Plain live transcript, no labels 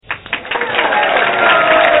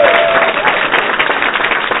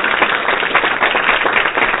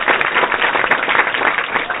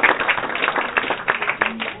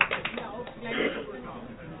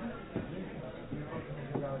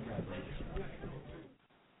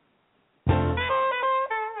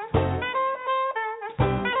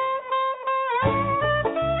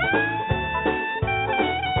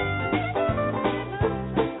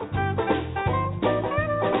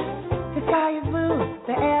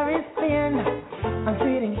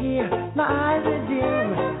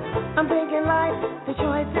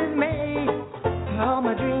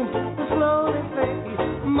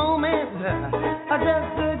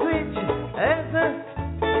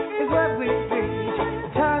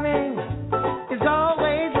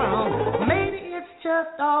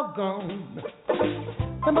gone.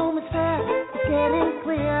 The moment's past, it's getting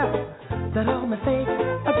clear that all mistakes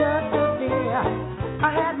are just a fear.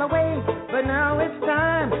 I had my way, but now it's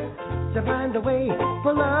time to find a way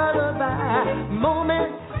for lullaby.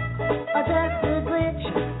 Moments are just a glitch,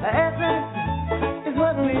 essence is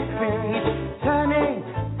what we preach. Timing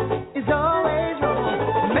is always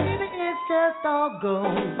wrong, maybe it's just all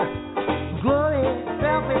gone. Glory,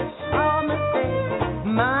 selfish, all mistakes,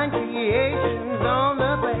 mind creations on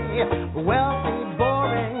the play. Wealthy,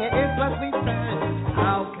 boring, it's what we say.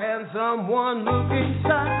 How can someone look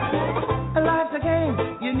inside? Life's a game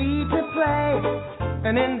you need to play,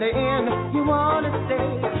 and in the end you wanna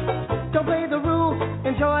stay. Don't play the rules,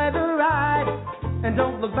 enjoy the ride, and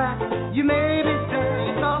don't look back, you may be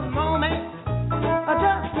staying. Cause moments are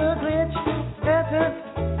just a glitch, essence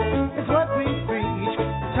is what we preach.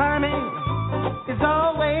 Timing is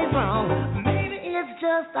always wrong, maybe it's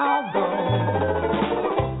just all gone.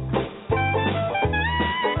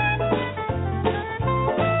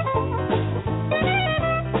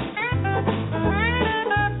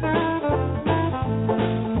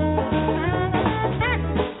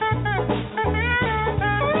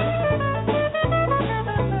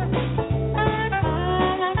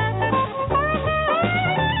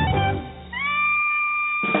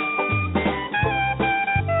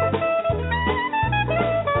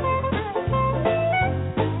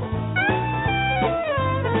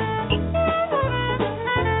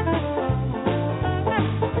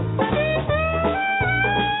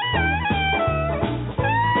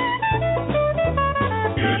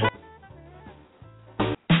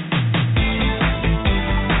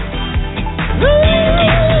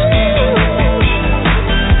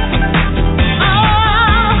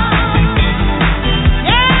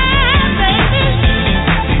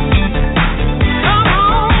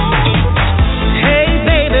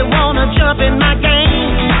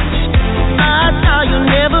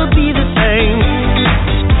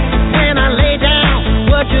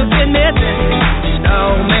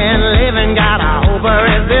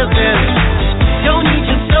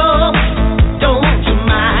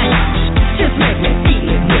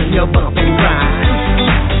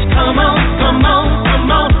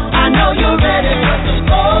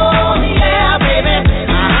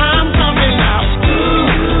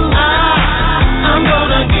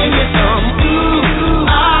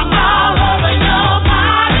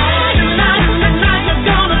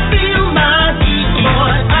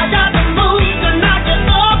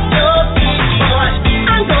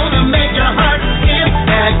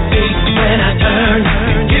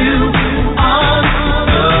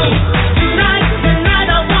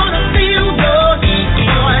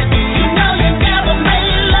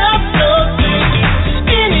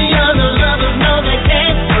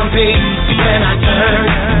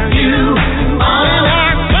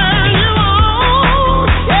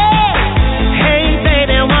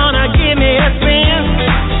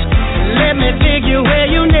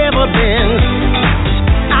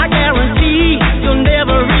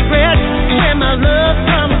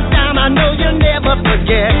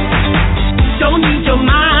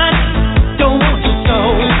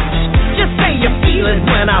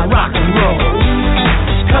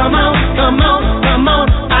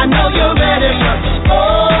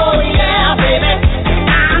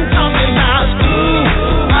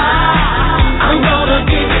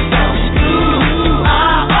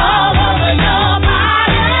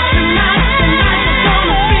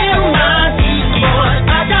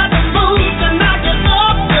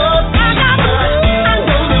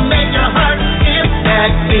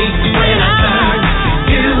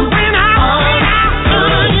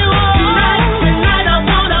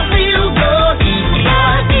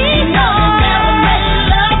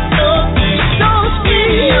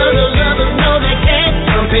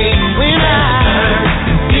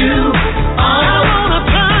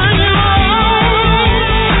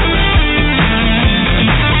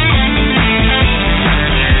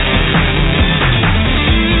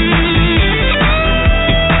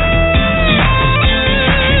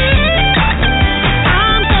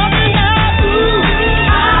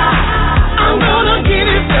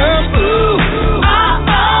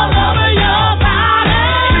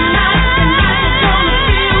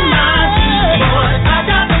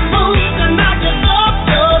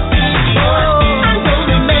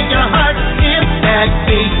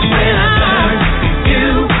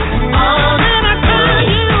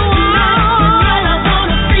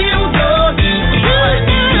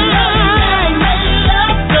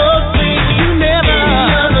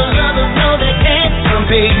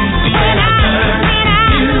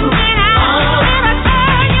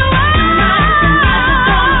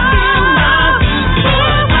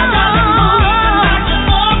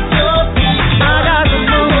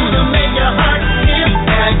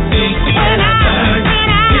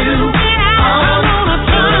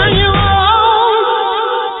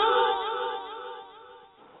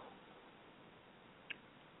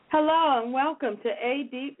 and welcome to A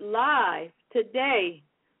Deep Live. Today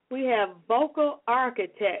we have vocal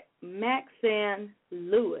architect Maxayn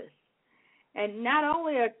Lewis, and not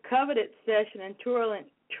only a coveted session and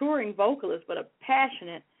touring vocalist, but a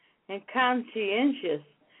passionate and conscientious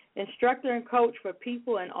instructor and coach for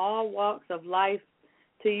people in all walks of life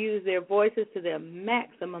to use their voices to their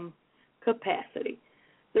maximum capacity.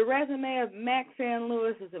 The resume of Maxayn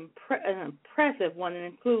Lewis is an impressive one and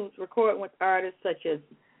includes recording with artists such as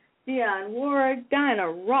Dionne Warwick, Dinah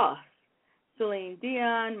Ross, Celine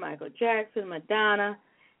Dion, Michael Jackson, Madonna,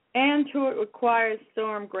 and toured with choir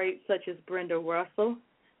storm greats such as Brenda Russell,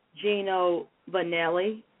 Gino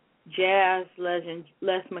Vanelli, jazz legend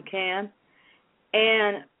Les McCann,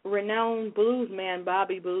 and renowned bluesman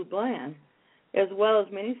Bobby Blue Bland, as well as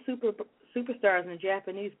many superstars in the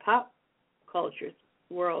Japanese pop culture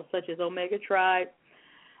world, such as Omega Tribe,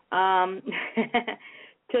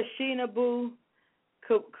 Toshinobu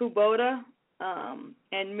Kubota,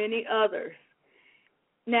 and many others.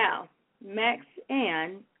 Now,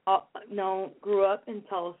 Maxayn grew up in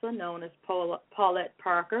Tulsa, known as Paulette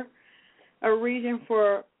Parker, a region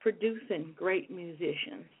for producing great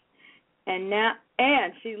musicians. And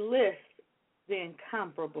she lists the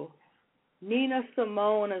incomparable Nina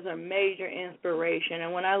Simone as a major inspiration.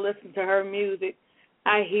 And when I listen to her music,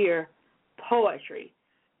 I hear poetry,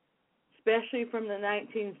 especially from the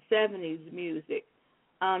 1970s music.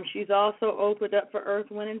 She's also opened up for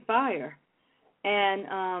Earth, Wind, and Fire, and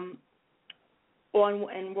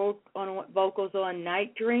wrote on vocals on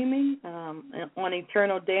Night Dreaming, on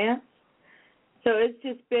Eternal Dance. So it's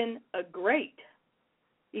just been a great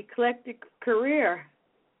eclectic career.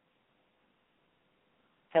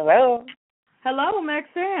 Hello. Hello,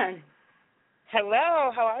 Maxayn.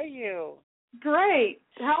 Hello, how are you? Great.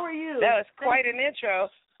 How are you? That was quite an intro.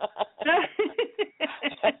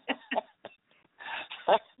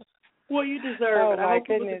 Well, you deserve it. I hope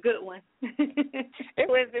it was a good one. It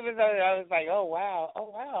was. I was like, oh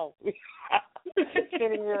wow.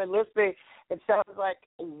 Sitting here and listening, it sounds like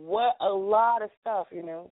what a lot of stuff,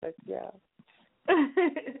 But yeah.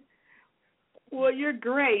 Well, you're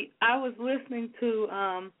great. I was listening to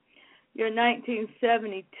your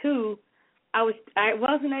 1972. I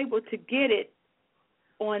wasn't able to get it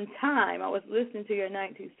on time. I was listening to your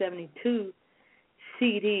 1972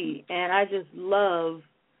 CD, and I just love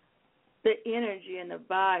the energy and the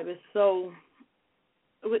vibe. It's so,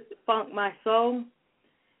 with Funk My Soul,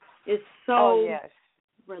 it's so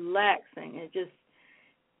relaxing.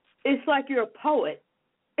 It's like you're a poet,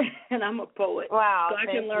 and I'm a poet. Wow, so I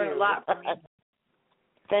can learn a lot from you.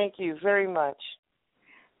 Thank you very much.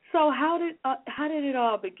 So how did it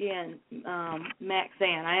all begin,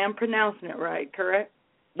 Maxayn? I am pronouncing it right, correct?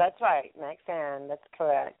 That's right, Maxayn. That's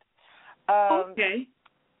correct. Okay.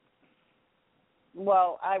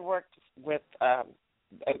 Well, I worked with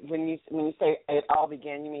when you say it all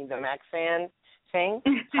began, you mean the Maxayn thing?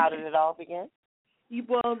 How did it all begin?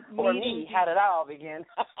 How did it all begin?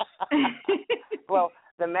 Well,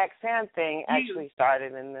 the Maxayn thing actually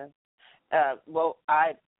started in the.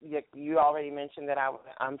 You already mentioned that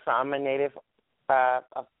I'm a native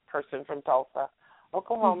a person from Tulsa,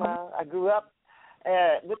 Oklahoma. Mm-hmm. I grew up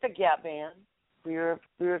with the Gap Band. We were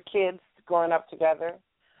kids growing up together,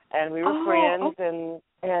 and we were friends. Okay.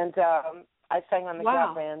 And I sang on the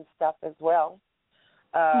Gap Band stuff as well.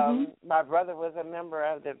 My brother was a member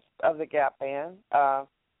of the Gap Band.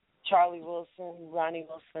 Charlie Wilson, Ronnie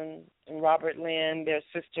Wilson, and Robert Lynn, their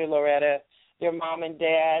sister Loretta, their mom and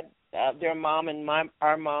dad. Their mom and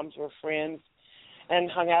our moms were friends and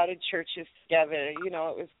hung out at churches together. It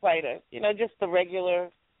was quite just the regular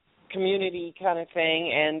community kind of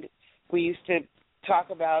thing. And we used to talk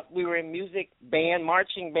about, we were in music band,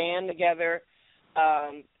 marching band together,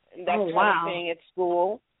 and that kind of thing at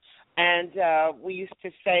school. And we used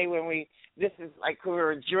to say this is like we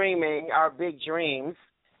were dreaming our big dreams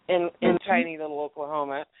in tiny little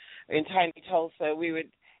Oklahoma, in tiny Tulsa. We would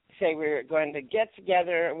say we were going to get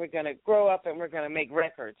together and we're going to grow up and we're going to make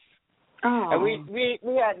records. Oh. And we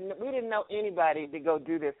didn't know anybody to go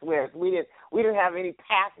do this with. We didn't have any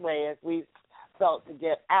pathway as we felt to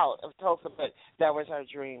get out of Tulsa, but that was our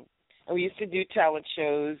dream. And we used to do talent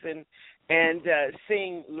shows and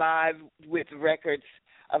sing live with records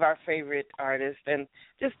of our favorite artists, and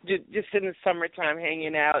just in the summertime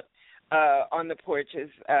hanging out on the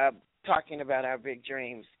porches talking about our big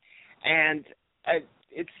dreams. And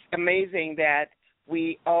it's amazing that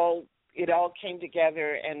it all came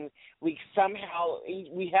together, and we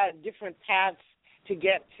had different paths to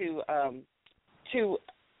get to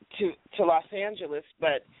Los Angeles.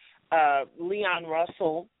 But Leon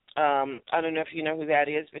Russell I don't know if you know who that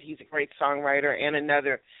is, but he's a great songwriter and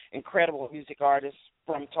another incredible music artist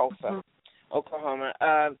from Tulsa, Oklahoma.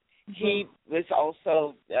 He was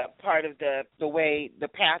also part of the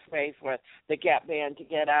pathway for the Gap Band to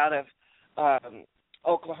get out of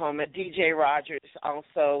Oklahoma. DJ Rogers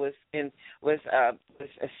also was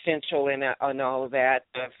essential in all of that.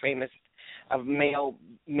 Famous male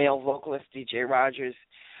vocalist DJ Rogers,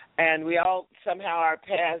 and we all somehow our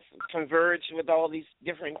paths converged with all these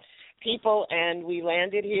different people, and we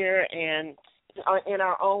landed here and in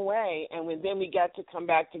our own way, and then we got to come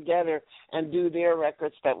back together and do their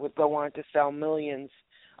records that would go on to sell millions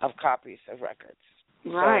of copies of records.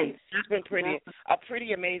 Right. So it's been a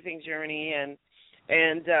pretty amazing journey, and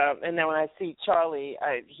then when I see Charlie,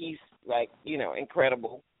 he's like,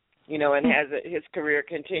 incredible, and his career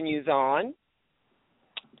continues on.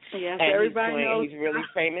 Yes, and everybody knows. He's really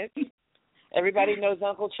famous. Everybody knows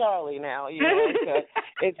Uncle Charlie now,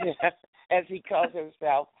 it's as he calls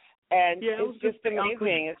himself. And it's just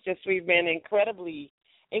amazing. It's just we've been incredibly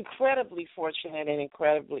fortunate and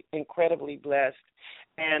incredibly blessed.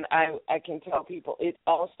 And I can tell people it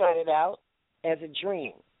all started out as a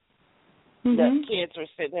dream. Mm-hmm. The kids were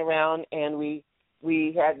sitting around and we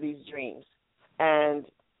had these dreams, and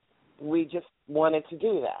we just wanted to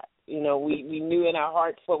do that. We knew in our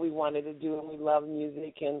hearts what we wanted to do, and we love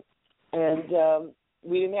music, and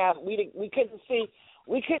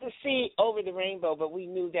we couldn't see over the rainbow, but we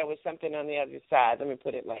knew there was something on the other side. Let me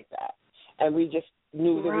put it like that. And we just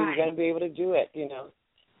knew that we were going to be able to do it,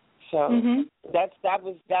 So that's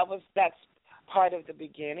part of the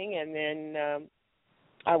beginning. And then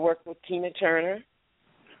I worked with Tina Turner.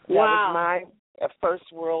 That was my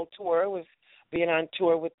first world tour, was being on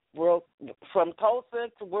tour with from Tulsa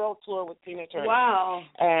to world tour with Tina Turner. Wow.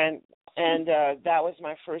 And that was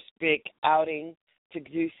my first big outing to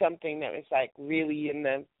do something that was like really in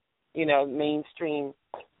the, mainstream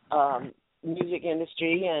music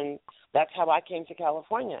industry, and that's how I came to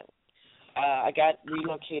California. I got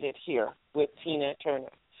relocated here with Tina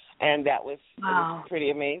Turner, and that was, it was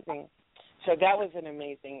pretty amazing. So that was an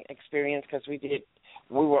amazing experience because they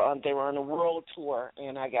were on a world tour,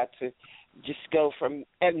 and I got to just go from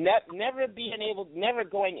and never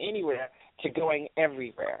going anywhere to going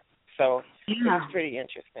everywhere. So it's pretty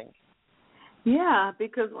interesting. Yeah,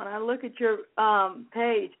 because when I look at your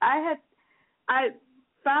page, I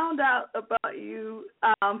found out about you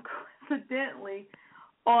coincidentally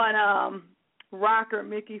on rocker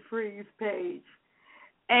Mickey Free's page,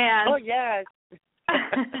 and oh yes,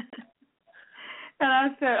 and I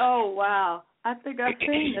said, oh wow, I think I've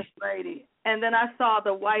seen this lady, and then I saw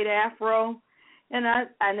the white afro, and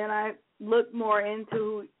then I looked more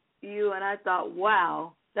into you, and I thought,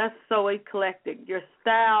 wow, that's so eclectic. Your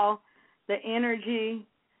style, the energy,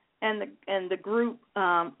 and the group.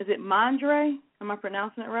 Is it Mondre? Am I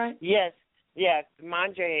pronouncing it right? Yes.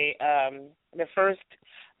 Mondre. The first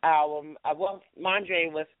album.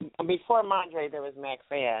 Mondre was before Mondre. There was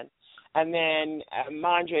Maxayn, and then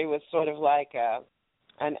Mondre was sort of like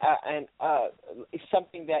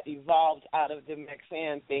something that evolved out of the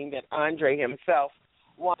Maxayn thing that Andre himself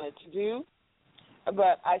wanted to do.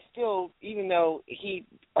 But I still, even though he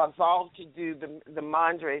evolved to do the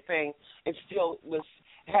Mondre thing, it still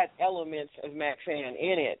had elements of Maxayn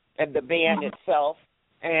in it, and the band itself.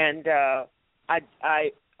 And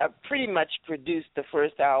I pretty much produced the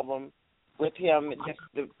first album with him, just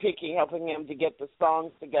helping him to get the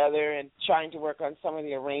songs together and trying to work on some of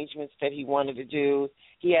the arrangements that he wanted to do.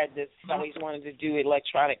 He had this, always wanted to do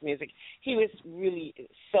electronic music. He was really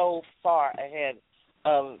so far ahead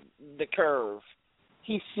of the curve.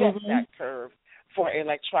 He set that curve for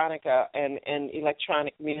electronica and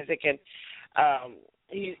electronic music, and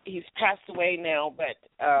he's passed away now. But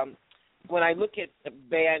when I look at the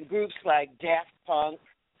band groups like Daft Punk,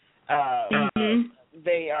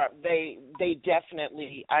 they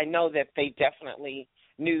definitely, I know that they definitely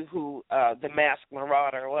knew who the Masked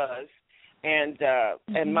Marauder was, and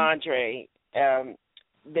Mondre.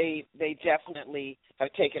 They definitely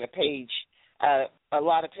have taken a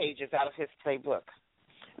lot of pages out of his playbook.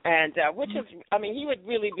 And which is, I mean, he would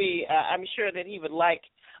really be, I'm sure that he would like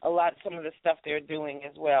some of the stuff they're doing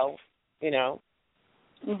as well,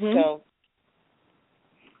 So.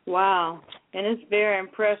 Wow. And it's very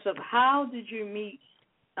impressive. How did you meet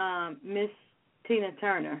Miss Tina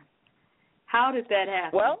Turner? How did that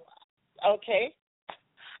happen? Well, okay.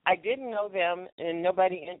 I didn't know them, and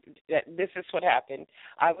this is what happened.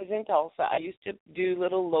 I was in Tulsa. I used to do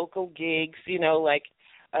little local gigs,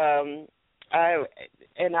 I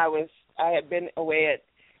had been away at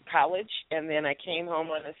college, and then I came home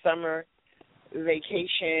on a summer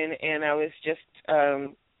vacation, and I was just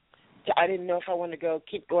I didn't know if I wanted to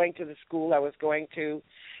keep going to the school I was going to.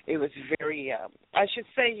 It was very, I should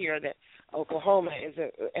say here that Oklahoma is,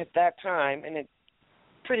 at that time, and it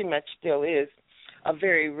pretty much still is, a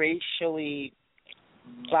very racially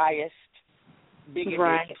biased,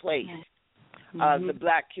 bigoted place. The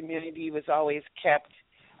black community was always kept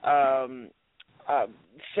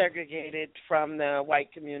segregated from the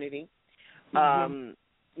white community.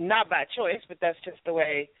 Not by choice, but that's just the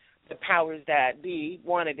way the powers that be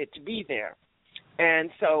wanted it to be there. And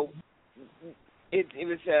so it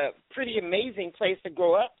was a pretty amazing place to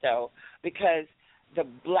grow up, though, because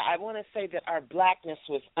I want to say that our blackness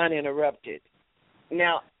was uninterrupted.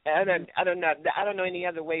 Now, I don't know any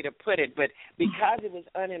other way to put it, but because it was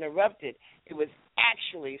uninterrupted, it was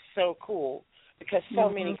actually so cool because so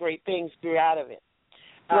many great things grew out of it.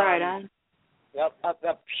 Right.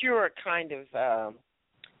 A pure kind of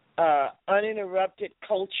uninterrupted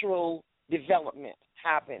cultural development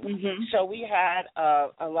happened. So we had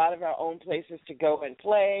a lot of our own places to go and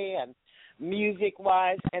play, and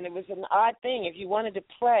music-wise, and it was an odd thing. If you wanted to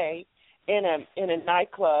play in a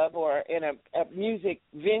nightclub or in a music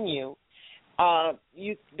venue,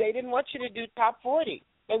 they didn't want you to do top 40.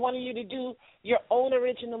 They wanted you to do your own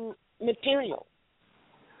original material.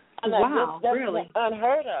 And that's really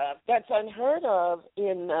unheard of. That's unheard of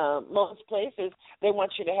in most places. They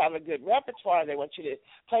want you to have a good repertoire. They want you to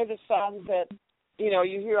play the songs that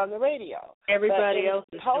you hear on the radio. Everybody else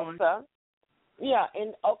is Tulsa,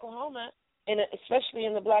 in Oklahoma, and especially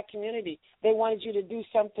in the black community, they wanted you to do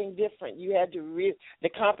something different. You had to the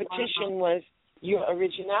competition was your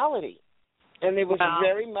originality, and it was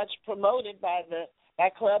very much promoted by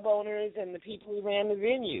club owners and the people who ran the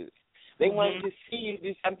venues. They wanted to see you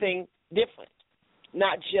do something different,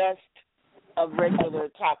 not just a regular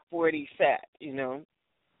top 40 set,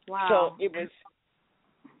 Wow. So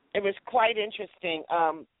it was quite interesting.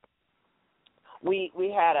 We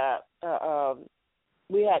had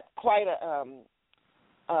quite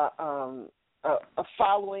a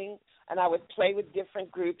following, and I would play with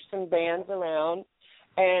different groups and bands around.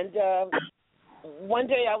 And one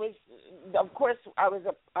day I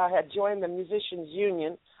had joined the Musicians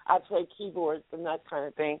Union. I played keyboards and that kind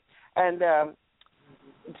of thing. And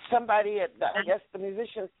somebody I guess the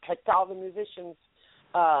musicians had called the musicians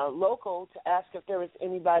local to ask if there was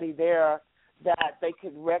anybody there that they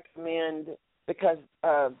could recommend, because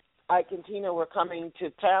Ike and Tina were coming to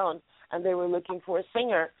town and they were looking for a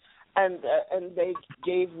singer, and they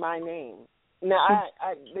gave my name. Now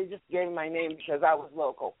they just gave my name because I was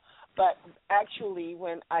local, but actually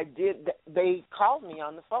when I did, they called me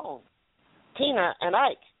on the phone. Tina and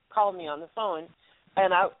Ike called me on the phone,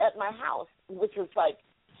 and at my house, which was like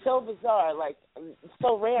so bizarre, like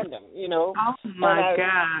so random, Oh my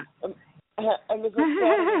God! And it was a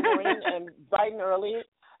Saturday morning and bright and early,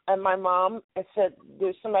 and my mom said,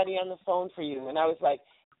 "There's somebody on the phone for you," and I was like,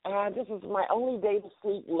 "This is my only day to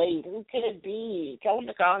sleep late. Who could it be? Tell them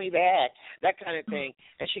to call me back." That kind of thing.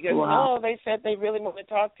 And she goes, "Oh, they said they really want to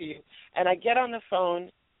talk to you." And I get on the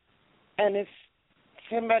phone, and it's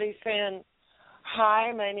somebody saying,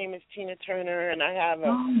 "Hi, my name is Tina Turner, and I have a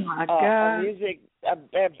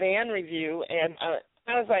band review." And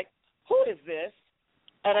I was like, "Who is this?"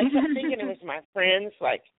 And I kept thinking it was my friends,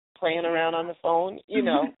 like, playing around on the phone,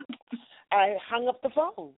 I hung up the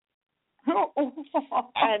phone.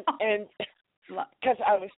 And because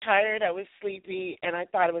I was tired, I was sleepy, and I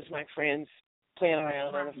thought it was my friends playing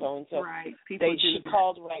around on the phone. So she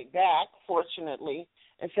called right back, fortunately,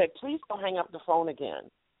 and said, "Please don't hang up the phone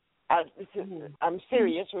again. I'm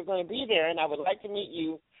serious. We're going to be there, and I would like to meet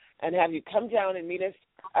you and have you come down and meet us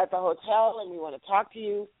at the hotel, and we want to talk to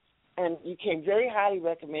you. And you came very highly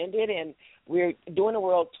recommended, and we're doing a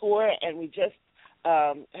world tour, and we just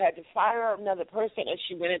had to fire another person," and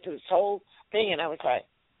she went into this whole thing, and I was like,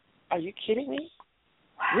 "Are you kidding me?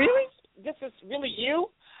 Wow. Really? This is really you?"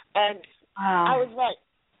 And I was like,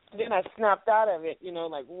 then I snapped out of it,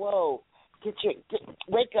 like, whoa,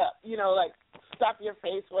 wake up, like, stop your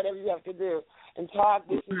face, whatever you have to do, and talk.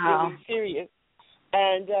 This is really serious.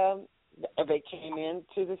 And they came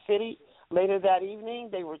into the city later that evening.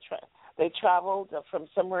 They traveled from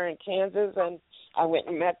somewhere in Kansas, and I went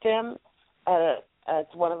and met them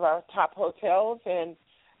at one of our top hotels, and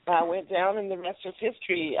I went down, and the rest was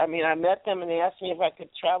history. I mean, I met them, and they asked me if I could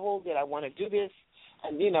travel. Did I want to do this?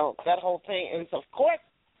 And, that whole thing. And so, of course,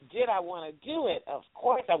 did I want to do it? Of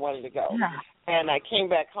course I wanted to go. Yeah. And I came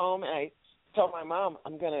back home, and I told my mom,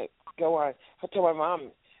 I'm going to go on. I told my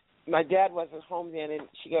mom, my dad wasn't home then, and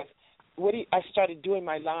she goes, I started doing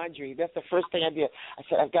my laundry. That's the first thing I did. I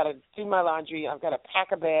said, I've got to do my laundry. I've got to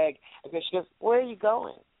pack a bag. And then she goes, where are you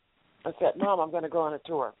going? I said, Mom, I'm going to go on a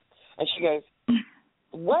tour. And she goes,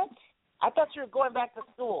 "What? I thought you were going back to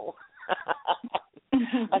school."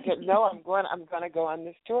 I said, "No, I'm going to go on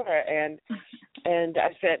this tour." And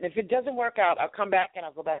I said, "If it doesn't work out, I'll come back and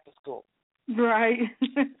I'll go back to school." Right.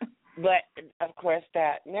 But of course,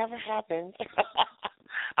 that never happened.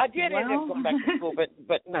 I did end up going back to school, but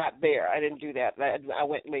not there. I didn't do that. I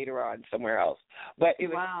went later on somewhere else. But it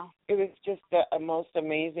was just a most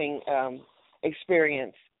amazing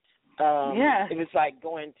experience. It was like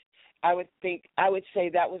going. I would say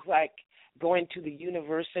that was like going to the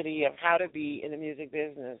University of how to be in the music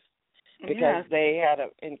business, because they had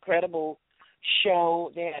an incredible show.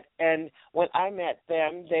 And when I met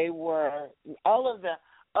them, they were all of the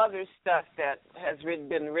other stuff that has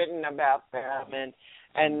been written about them,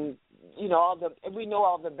 and you know we know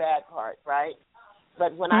all the bad part, right?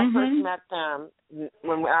 But when I first met them,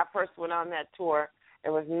 when I first went on that tour, it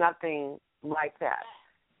was nothing like that.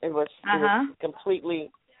 It was completely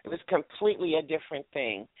a different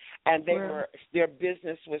thing, and their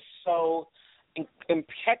business was so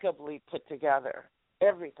impeccably put together,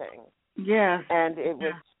 everything. Yeah. And it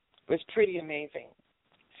was pretty amazing.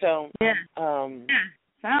 So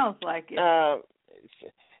sounds like it.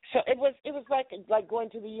 So it was like going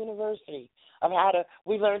to the university of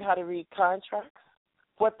we learned how to read contracts,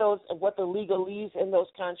 what the legalese in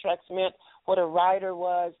those contracts meant, what a writer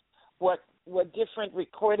was, what different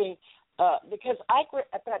recording. Because Ike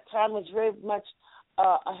at that time was very much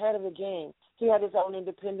ahead of the game. He had his own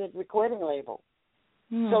independent recording label.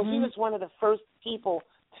 So he was one of the first people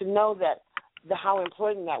to know how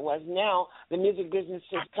important that was. Now the music business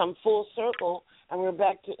has come full circle, and we're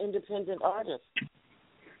back to independent artists.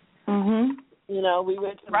 You know, we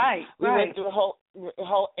went through a whole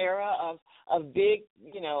era of big,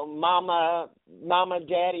 you know, mama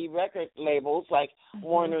daddy record labels like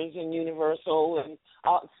Warner's and Universal and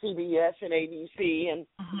CBS and ABC and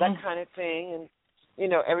that kind of thing, and you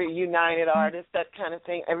know, every United Artists, that kind of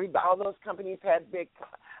thing. All those companies had big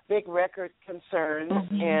record concerns,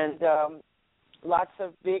 and lots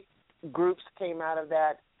of big groups came out of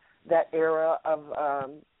that era of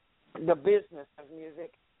the business of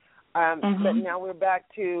music. But now we're back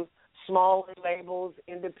to smaller labels,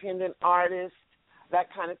 independent artists, that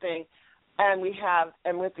kind of thing, and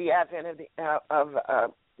with the advent of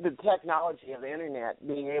the technology of the internet,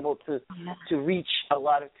 being able to reach a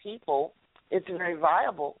lot of people, it's very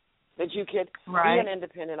viable that you could be an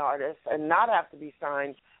independent artist and not have to be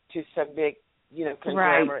signed to some big, you know,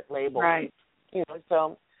 conglomerate label. Right. You know,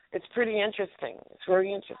 so it's pretty interesting. It's a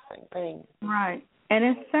very interesting thing. Right. And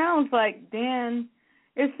it sounds like then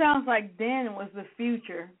was the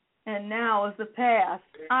future and now is the past,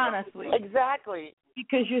 honestly. Exactly.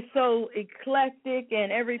 Because you're so eclectic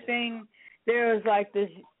and everything, there is like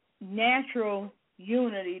this natural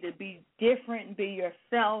unity to be different and be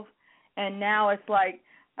yourself. And now it's like,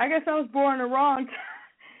 I guess I was born the wrong time.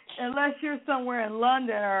 Unless you're somewhere in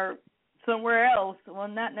London or somewhere else. Well,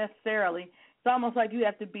 not necessarily. It's almost like you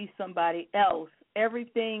have to be somebody else.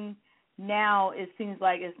 Everything now, it seems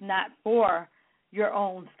like it's not for your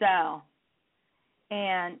own style.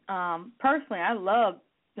 And personally, I love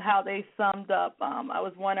how they summed up. I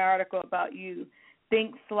was one article about you.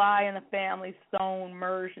 Think Sly and the Family Stone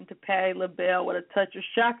merged into Patti LaBelle with a touch of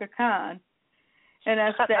Shaka Khan. And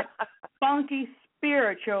that's that funky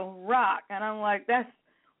spiritual rock. And I'm like, that's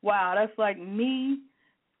like me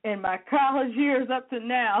in my college years up to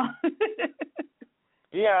now.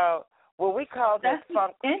 Yeah, well, we called it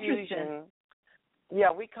funk fusion.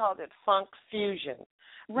 Yeah, we called it funk fusion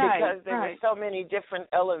because there were so many different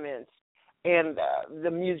elements and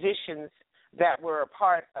the musicians that were a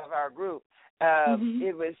part of our group.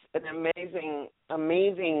 It was an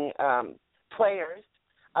amazing players.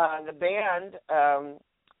 The band,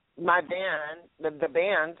 my band, the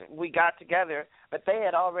band, we got together, but they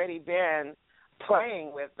had already been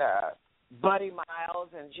playing with Buddy Miles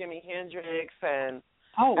and Jimi Hendrix, and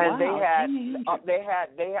they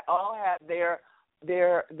all had their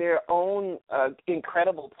own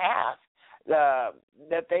incredible path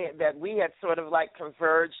that we had sort of like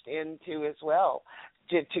converged into as well,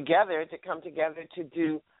 to come together to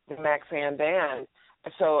do the Maxayn band.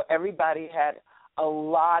 So everybody had a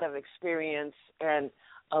lot of experience and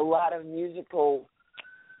a lot of musical,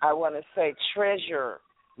 I want to say, treasure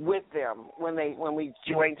with them when we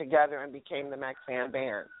joined together and became the Maxayn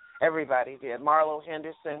band. Everybody did. Marlo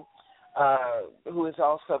Henderson, who has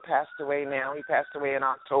also passed away now. He passed away in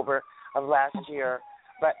October of last year.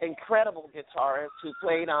 But incredible guitarist who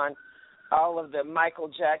played on all of the Michael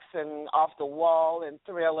Jackson Off the Wall and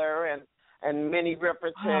Thriller and Minnie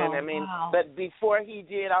Riperton. But before he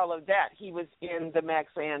did all of that, he was in the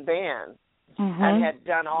Maxayn band and had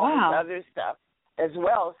done all this other stuff as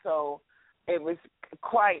well. So it was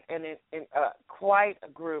quite quite a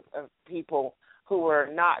group of people who were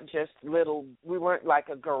not just little. We weren't like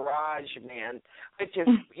a garage band, which is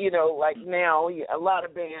like now a lot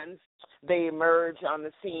of bands, they emerge on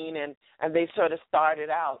the scene and they sort of started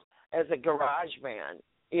out as a garage band,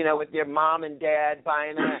 with your mom and dad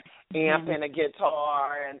buying an amp and a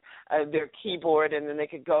guitar and their keyboard, and then they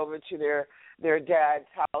could go over to their dad's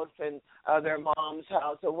house and their mom's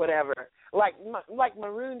house or whatever. Like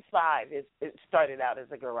Maroon 5 it started out as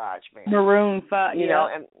a garage band. Maroon 5,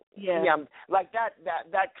 like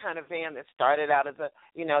that kind of band that started out as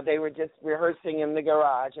they were just rehearsing in the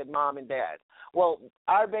garage at mom and dad. Well,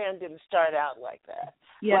 our band didn't start out like that.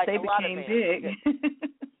 Yes, like they became big.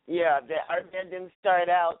 Our band didn't start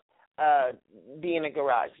out being a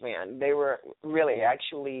garage band. They were really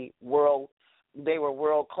actually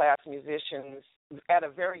world-class musicians at a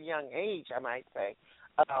very young age, I might say,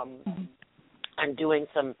 and doing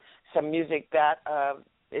some music that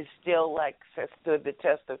is still stood the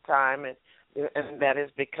test of time and that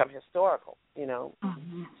has become historical,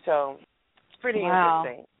 So it's pretty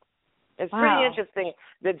interesting. It's pretty interesting.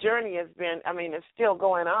 The journey has been, it's still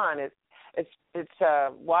going on. It's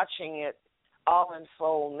watching it all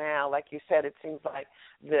unfold now. Like you said, it seems like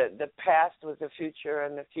the past was the future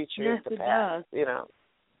and the future is the past,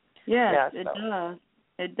 Yes, it does.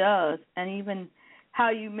 It does. And even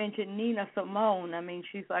how you mentioned Nina Simone,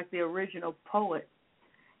 she's like the original poet.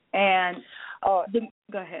 And go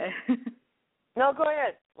ahead. No, go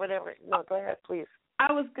ahead. Whatever. No, go ahead, please.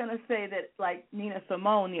 I was going to say that, like Nina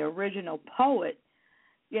Simone, the original poet,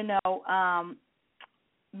 it's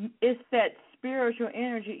that spiritual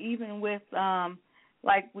energy, even with,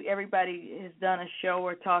 everybody has done a show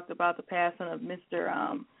or talked about the passing of Mr.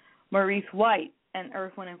 Maurice White and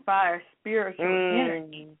Earth, Wind, and Fire, spiritual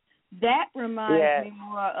energy. That reminds me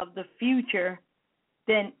more of the future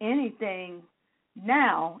than anything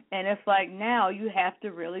now. And it's like now you have to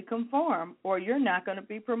really conform or you're not going to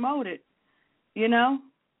be promoted.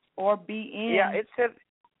 Or be in. Yeah, it's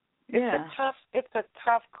a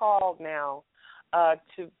tough call now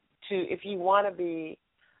to if you want to be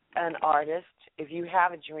an artist, if you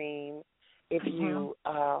have a dream, if you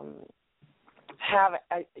have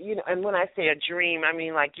and when I say a dream, I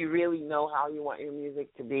mean like you really know how you want your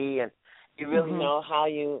music to be, and you really know how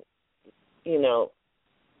you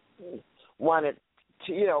want it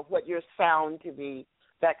to, what your sound to be,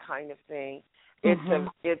 that kind of thing.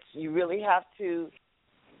 It's you really have to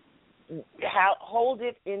hold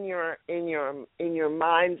it in your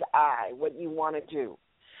mind's eye what you want to do,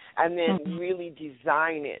 and then really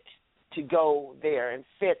design it to go there and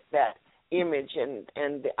fit that image and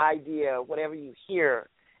the idea, whatever you hear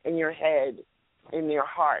in your head, in your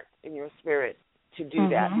heart, in your spirit, to do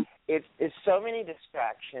that. It's so many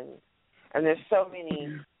distractions, and there's so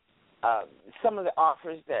many. Some of the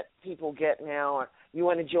offers that people get now are, you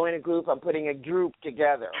want to join a group, I'm putting a group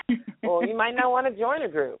together. Well, you might not want to join a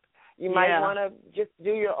group. You might want to just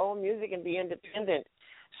do your own music and be independent.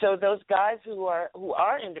 So those guys who are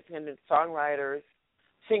independent songwriters,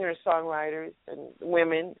 singer-songwriters, and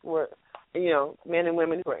women who are, men and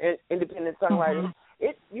women who are independent songwriters,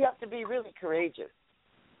 you have to be really courageous.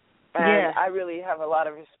 And I really have a lot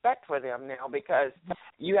of respect for them now, because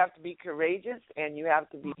you have to be courageous and you have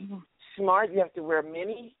to be smart. You have to wear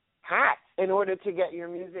many hats in order to get your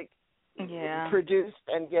music produced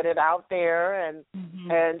and get it out there, and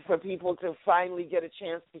for people to finally get a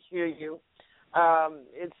chance to hear you.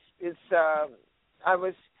 It's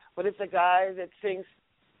the guy that sings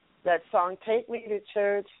that song "Take Me to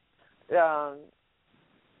Church"?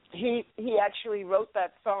 He actually wrote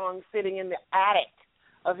that song sitting in the attic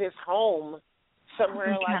of his home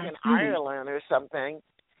somewhere like in Ireland or something,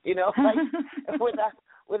 like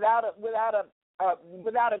without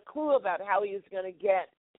a clue about how he was going to get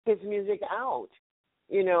his music out,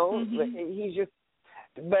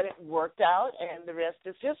 but it worked out, and the rest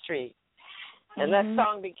is history. And that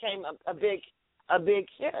song became a big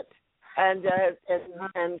hit, and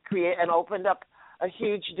opened up a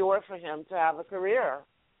huge door for him to have a career,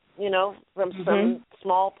 from some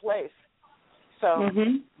small place. So.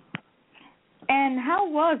 And how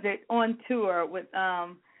was it on tour with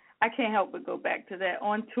I can't help but go back to that,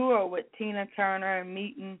 on tour with Tina Turner and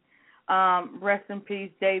meeting rest in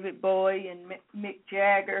peace David Bowie and Mick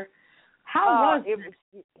Jagger? How was it?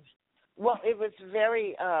 Well, it was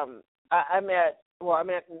very I met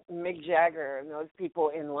Mick Jagger and those people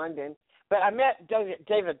in London, but I met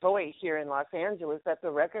David Bowie here in Los Angeles at the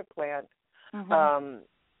record plant.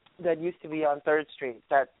 that used to be on 3rd Street.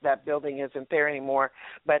 That building isn't there anymore,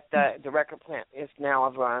 but the record plant is now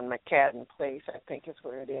over on McCadden Place, I think is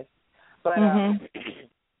where it is. But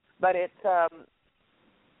but it's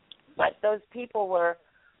but those people were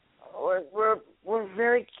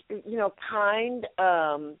very, you know, kind,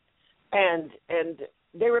 and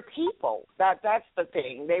they were people. That's the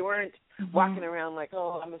thing. They weren't walking around like,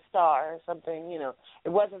 oh, I'm a star or something. You know, it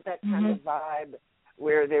wasn't that kind of vibe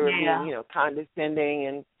where they were being, you know, condescending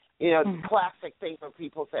and, you know, classic thing for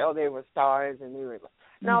people say, oh, they were stars and we were.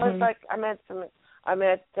 No, it's like I met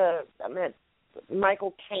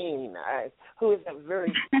Michael Caine, who is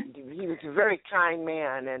he was a very kind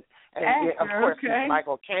man, and actor, of course he's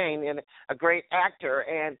Michael Caine and a great actor,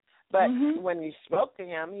 but when you spoke to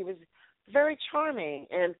him, he was very charming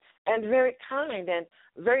and very kind and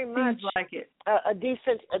very much like it. a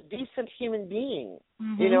decent human being,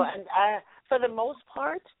 you know. And for the most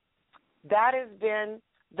part, that has been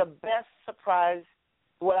the best surprise.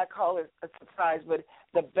 What I call it a surprise, but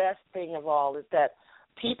the best thing of all is that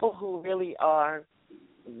people who really are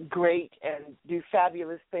great and do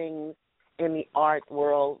fabulous things in the art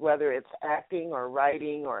world, whether it's acting or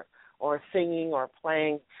writing or singing or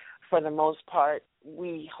playing, for the most part,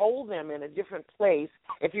 we hold them in a different place.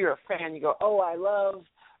 If you're a fan, you go, oh, I love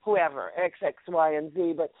whoever, X, Y, and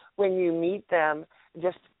Z. But when you meet them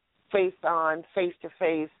just face to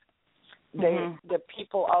face, the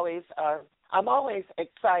people always are. I'm always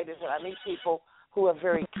excited when I meet people who are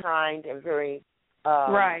very kind and very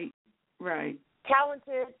right,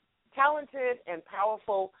 talented and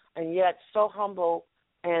powerful, and yet so humble,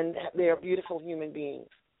 and they're beautiful human beings.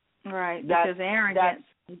 Right, because arrogance.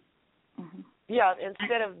 Yeah,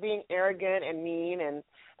 instead of being arrogant and mean, and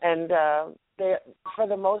they, for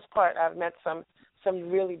the most part, I've met some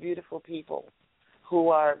really beautiful people who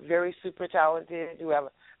are very super talented, who have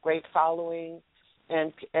a great following,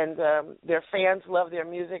 and their fans love their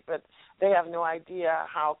music, but they have no idea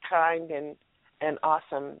how kind and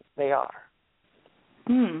awesome they are.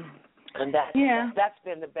 And that's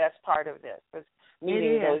been the best part of this, was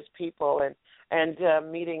meeting those people and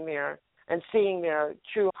meeting their and seeing their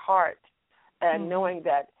true heart, and knowing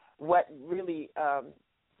that what really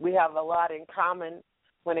we have a lot in common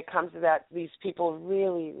when it comes to that. These people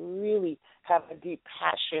really, really have a deep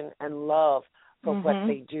passion and love for what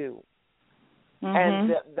they do,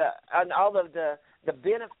 and and all of the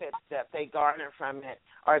benefits that they garner from it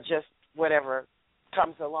are just whatever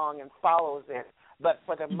comes along and follows it. But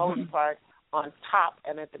for the most part, on top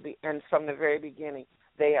and from the very beginning,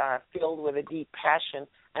 they are filled with a deep passion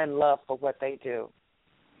and love for what they do.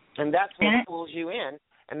 And that's what pulls you in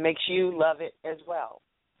and makes you love it as well.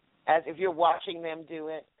 As if you're watching them do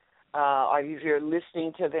it, or if you're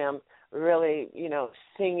listening to them really, you know,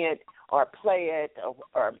 sing it or play it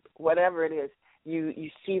or whatever it is, you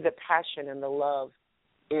see the passion and the love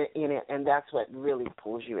in it, and that's what really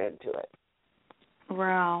pulls you into it.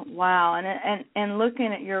 Wow. And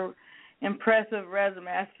looking at your impressive resume,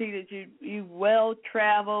 I see that you well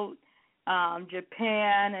traveled,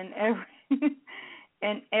 Japan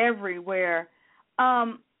and everywhere.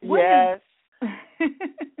 Yes.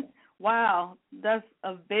 Wow, that's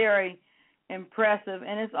a very impressive,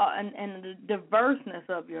 and it's and the diverseness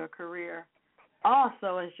of your career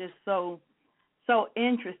also is just so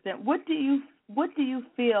interesting. What do you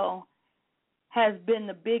feel has been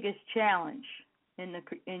the biggest challenge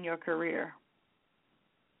in your career?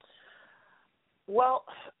 Well,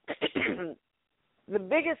 the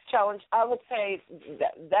biggest challenge, I would say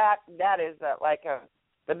that is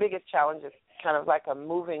the biggest challenge is kind of like a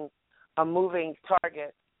moving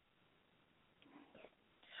target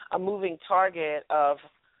of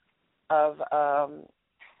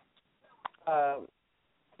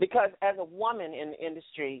because as a woman in the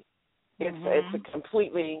industry, it's a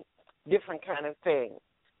completely different kind of thing.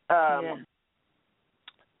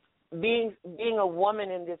 Being a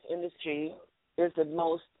woman in this industry is the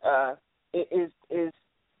most it's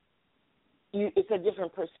a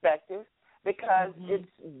different perspective, because it's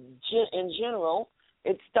in general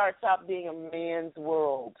it starts out being a man's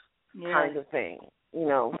world kind of thing, you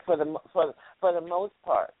know, for the most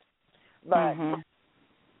part. But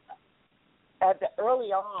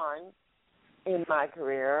early on in my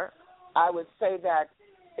career, I would say that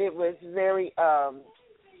it was very.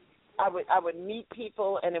 I would meet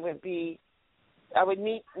people, and I would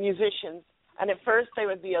meet musicians, and at first they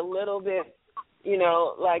would be a little bit,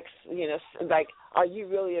 like, are you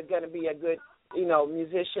really going to be a good,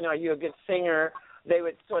 musician? Are you a good singer? They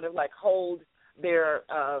would sort of like hold their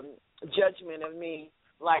judgment of me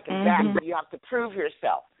like that. You have to prove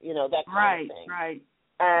yourself, that kind of thing. Right.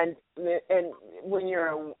 and when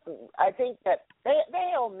you're, I think that they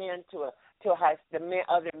held men to a high,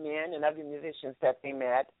 other men and other musicians that they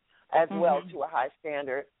met as well to a high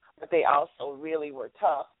standard, but they also really were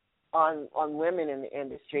tough on women in the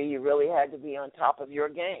industry. You really had to be on top of your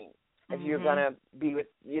game. If you're going to be with,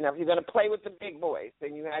 if you're going to play with the big boys,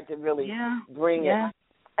 then you had to really bring it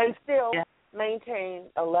and still maintain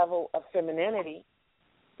a level of femininity,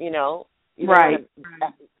 Right.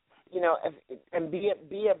 And be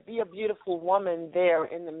a beautiful woman there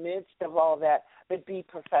in the midst of all that, but be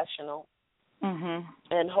professional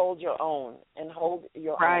and hold your own own.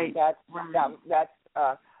 That's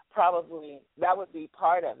probably, that would be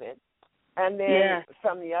part of it. And then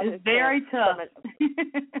from the other it's very tough.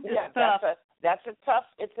 That's a tough.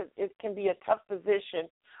 It can be a tough position,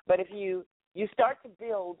 but if you start to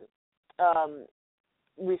build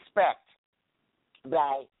respect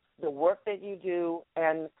by the work that you do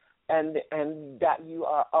and that you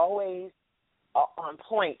are always on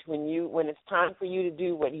point when it's time for you to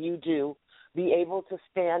do what you do, be able to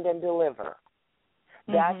stand and deliver.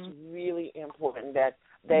 That's really important. That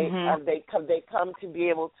they come to be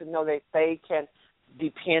able to know that they can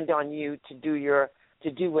depend on you to do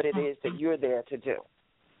what it is that you're there to do.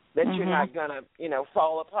 That you're not gonna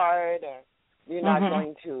fall apart, or you're not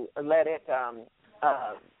going to let it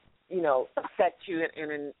affect you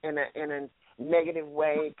in a negative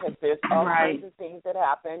way, because there's all kinds of things that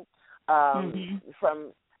happen.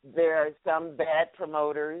 From there are some bad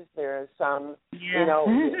promoters. There are some,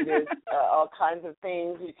 there's all kinds of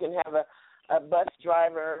things. You can have a bus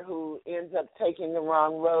driver who ends up taking the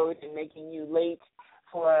wrong road and making you late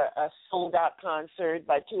for a sold-out concert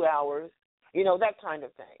by 2 hours. That kind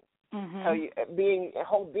of thing. So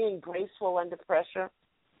being graceful under pressure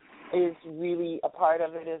is really a part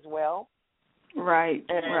of it as well. Right.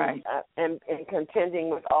 And contending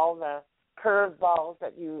with all the curveballs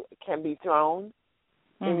that you can be thrown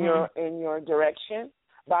in your direction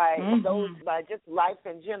by just life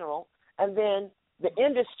in general. And then the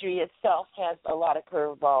industry itself has a lot of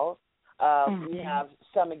curveballs. We have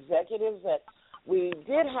some executives that we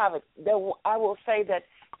did have I will say that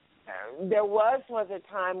there was a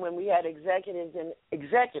time when we had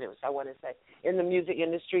executives, I want to say, in the music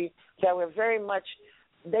industry that were very much,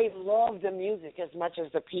 they loved the music as much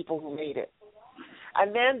as the people who made it.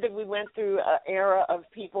 And then we went through an era of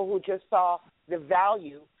people who just saw the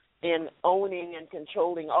value in owning and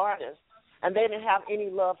controlling artists, and they didn't have any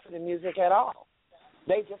love for the music at all.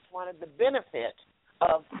 They just wanted the benefit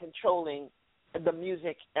of controlling the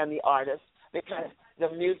music and the artists, because the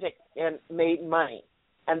music made money,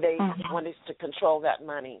 and they wanted to control that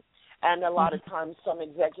money. And a lot of times some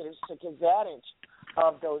executives took advantage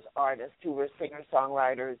of those artists who were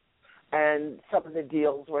singer-songwriters, and some of the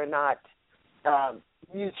deals were not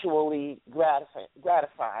mutually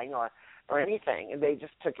gratifying or anything, and they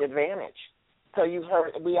just took advantage. So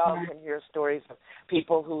we all can hear stories of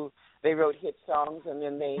people who they wrote hit songs and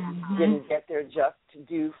then they didn't get their just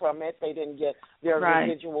due from it. They didn't get their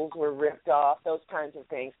residuals were ripped off. Those kinds of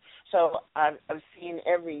things. So I've seen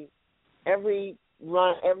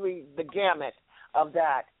the gamut of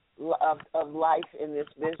that of life in this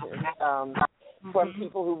business, from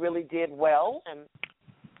people who really did well and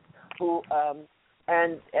who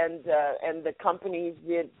and the companies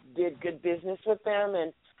did good business with them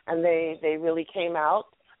and they really came out.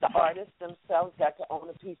 The artists themselves got to own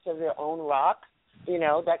a piece of their own rock,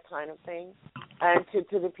 that kind of thing. And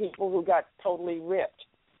to the people who got totally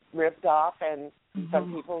ripped off, and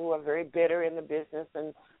some people who are very bitter in the business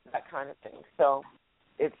and that kind of thing. So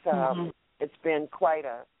it's been quite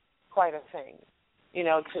a thing.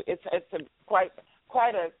 It's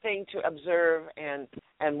quite a thing to observe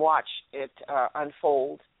and watch it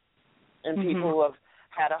unfold. And people who have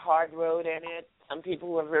had a hard road in it, some people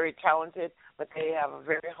who are very talented, but they have a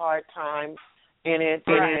very hard time in it,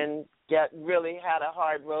 and really had a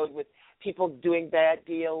hard road with people doing bad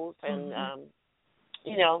deals, and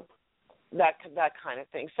that kind of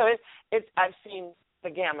thing. So I've seen the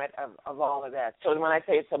gamut of all of that. So when I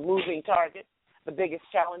say it's a moving target, the biggest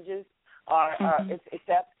challenges are it's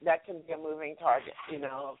that can be a moving target. It's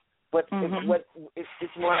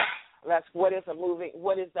more or less what is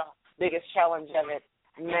the biggest challenge of it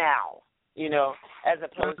now, as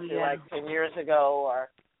opposed to like 10 years ago, or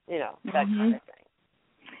that kind of thing.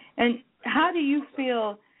 And how do you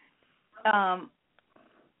feel?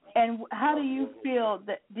 And how do you feel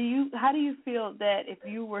that? How do you feel that if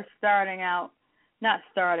you were not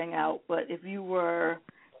starting out, but if you were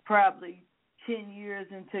probably 10 years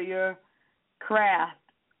into your craft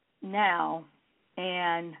now,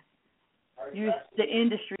 and the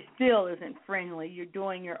industry still isn't friendly, you're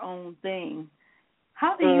doing your own thing,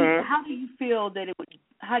 How do you feel that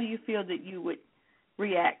you would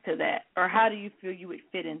react to that, or how do you feel you would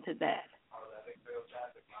fit into that?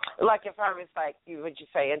 Like if I was like, would you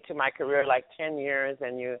say into my career like 10 years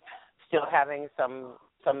and you're still having some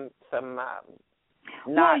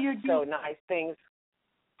not so nice things.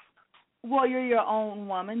 Well, you're your own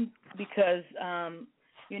woman because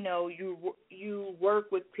you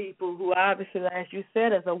work with people who obviously, as you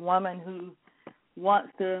said, as a woman who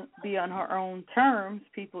wants to be on her own terms,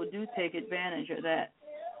 people do take advantage of that,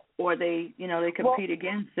 or they compete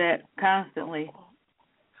against that constantly.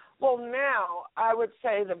 Well, now I would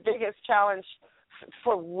say the biggest challenge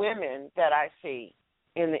for women that I see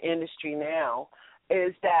in the industry now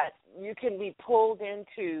is that you can be pulled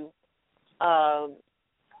into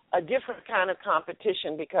a different kind of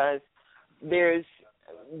competition because there's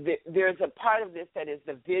a part of this that is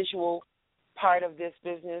the visual part of this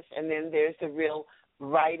business, and then there's the real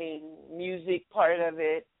writing, music part of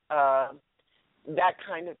it, that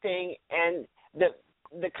kind of thing. And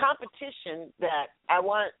the competition that I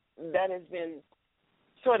want, that has been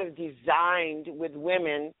sort of designed with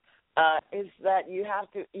women, is that you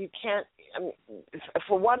can't. I mean,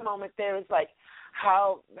 for one moment there is like,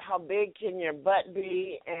 how big can your butt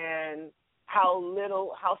be, and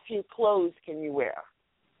how few clothes can you wear?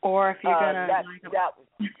 Or if you're gonna,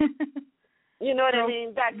 you know what I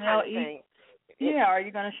mean, that kind of thing. Yeah, are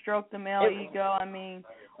you gonna stroke the male ego? I mean,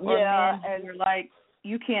 or men who are like,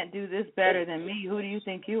 you can't do this better than me. Who do you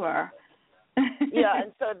think you are? Yeah,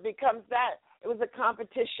 and so it becomes that. It was a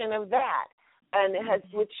competition of that, and it has,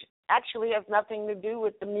 which actually has nothing to do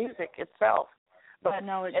with the music itself. But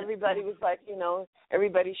everybody was like,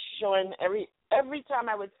 everybody's showing every time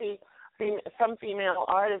I would see some female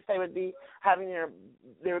artists, they would be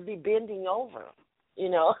bending over,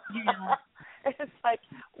 Yeah. It's like,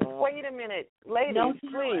 wait a minute, ladies,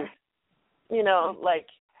 please. Like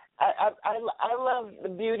I love the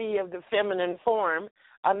beauty of the feminine form.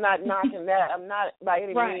 I'm not knocking that. I'm not by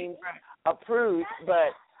any means a prude,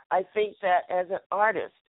 but I think that as an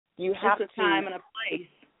artist, you have to time and a place.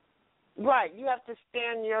 Right, you have to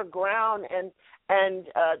stand your ground and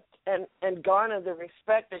garner the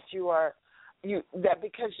respect that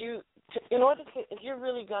because in order to, if you're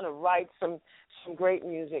really going to write some great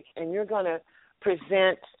music and you're going to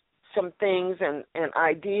present some things and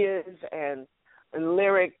ideas and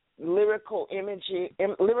lyrical imagery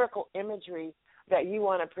that you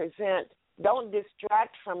want to present, don't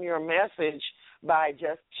distract from your message by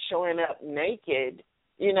just showing up naked.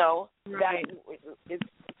 Right.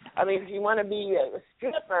 If you want to be a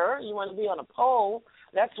stripper, you want to be on a pole,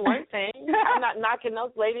 that's one thing. I'm not knocking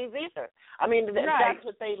those ladies either. I mean, that's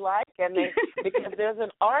what they like, and because there's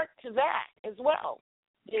an art to that as well.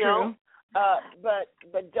 True. But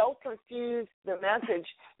don't confuse the message.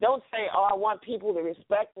 Don't say, I want people to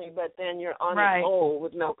respect me, but then you're on a pole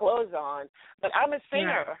with no clothes on. But I'm a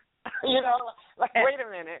singer. Yeah. Wait a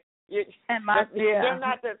minute. They're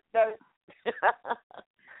not the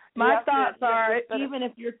my thoughts are, even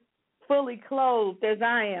if you're fully clothed as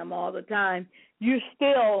I am all the time, it's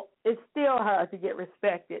still hard to get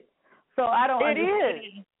respected. So I don't understand.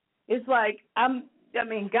 It is. It's like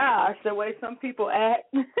gosh, the way some people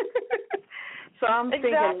act. So I'm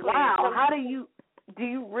thinking, wow, how do you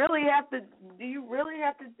really have to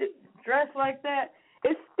dress like that?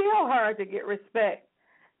 It's still hard to get respect.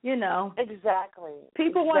 Exactly.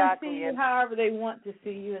 People want to see you however they want to see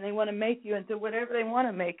you, and they want to make you into whatever they want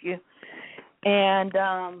to make you. And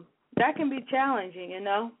that can be challenging,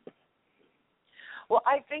 Well,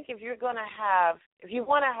 I think if you want to have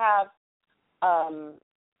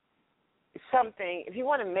something, if you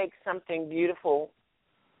want to make something beautiful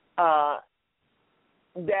that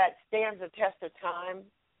stands the test of time,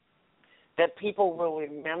 that people will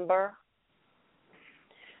remember,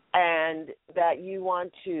 and that you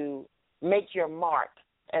want to make your mark,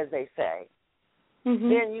 as they say,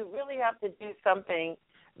 then you really have to do something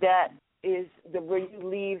that is where you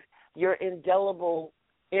leave your indelible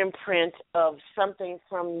imprint of something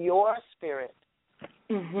from your spirit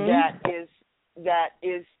that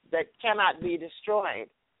cannot be destroyed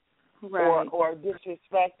or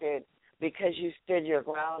disrespected because you stood your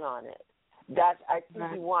ground on it. I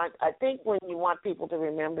think when you want people to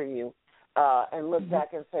remember you, and look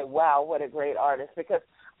back and say, wow, what a great artist. Because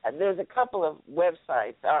there's a couple of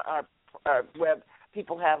websites, our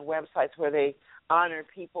people have websites where they honor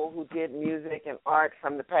people who did music and art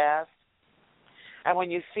from the past. And when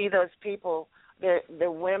you see those people, the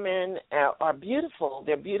women are beautiful.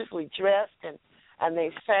 They're beautifully dressed, and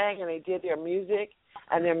they sang and they did their music,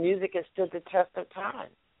 and their music has stood the test of time.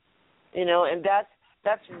 And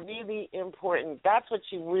That's really important. That's what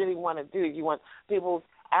you really want to do. You want people.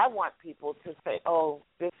 I want people to say, "Oh,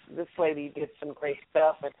 this lady did some great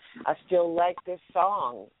stuff, and I still like this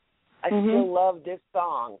song. I still love this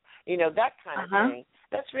song." You know, that kind of thing.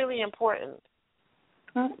 That's really important.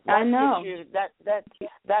 I know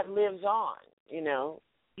that lives on. You know.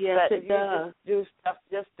 Yes, but it does. Do stuff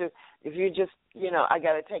if you just, you know, I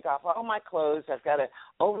got to take off all my clothes. I've got to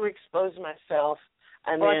overexpose myself.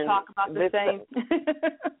 And or then talk about the same.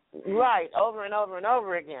 Right, over and over and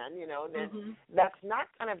over again, you know, then that's not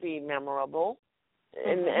going to be memorable.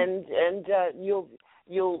 And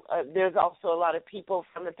you'll there's also a lot of people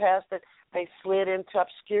from the past that they slid into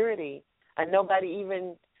obscurity and nobody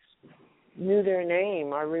even knew their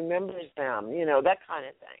name or remembers them, you know, that kind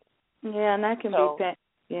of thing. Yeah, and that can be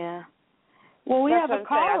yeah. Well, we have a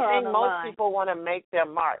caller I think on the most line. people want to make their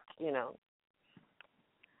mark, you know.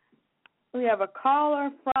 We have a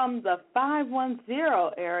caller from the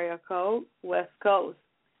 510 area code, West Coast.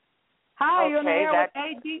 Hi, you're on the air with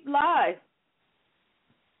A Deep Live.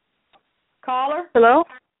 Caller? Hello?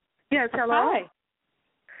 Yes, hello. Hi.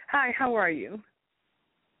 Hi, how are you?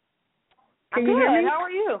 Can you hear me? How are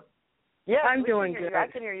you? Yes, I'm doing good. I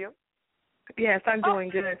can hear you. Yes, I'm doing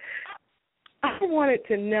good. I wanted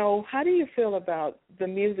to know, how do you feel about the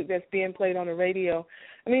music that's being played on the radio?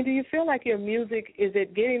 I mean, do you feel like your music, is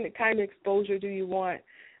it getting the kind of exposure do you want,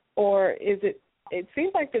 or is it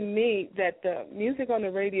seems like to me that the music on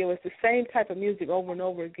the radio is the same type of music over and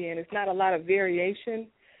over again. It's not a lot of variation.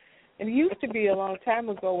 And it used to be a long time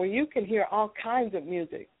ago where you can hear all kinds of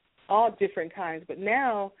music, all different kinds. But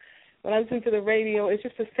now, when I listen to the radio, it's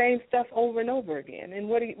just the same stuff over and over again. And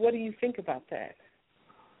what do you think about that?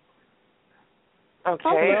 Okay.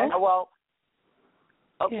 Hello?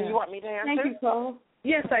 You want me to answer? Thank you, Paul.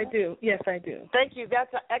 Yes, I do. Thank you.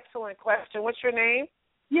 That's an excellent question. What's your name?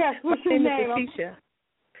 Yes, what's your name? Letitia.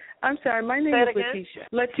 I'm sorry, my name is Letitia.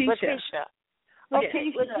 Letitia.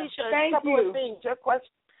 Okay, Letitia, a couple of things. Your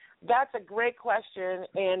question, that's a great question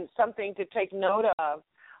and something to take note of.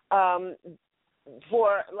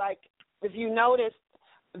 For, like, if you notice,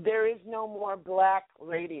 there is no more black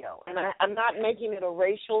radio. And I'm not making it a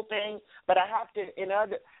racial thing, but I have to,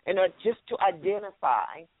 just to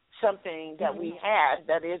identify something that we had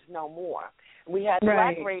that is no more. We had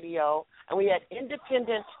black radio, and we had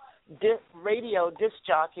independent radio disc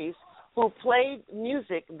jockeys who played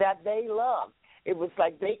music that they loved. It was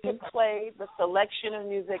like they could play the selection of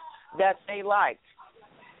music that they liked.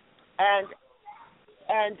 And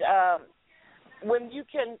when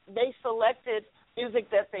they selected music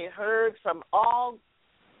that they heard from all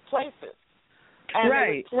places, and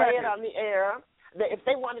they would play it on the air. If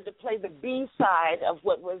they wanted to play the B side of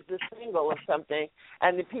what was the single or something,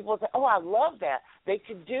 and the people would say, "Oh, I love that," they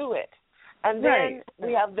could do it. And then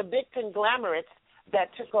we have the big conglomerates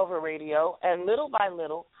that took over radio, and little by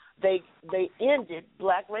little, they ended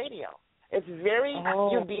black radio. It's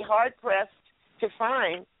you'd be hard pressed to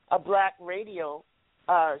find a black radio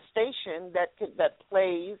station that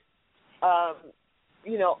plays,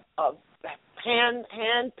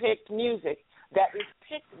 hand-picked music that is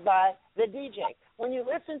picked by the DJ. When you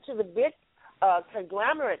listen to the big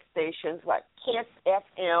conglomerate stations like Kiss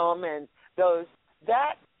FM and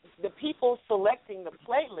the people selecting the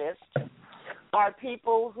playlist are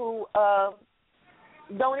people who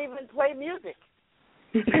don't even play music.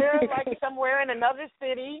 They're like somewhere in another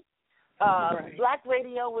city. Black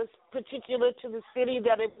radio was particular to the city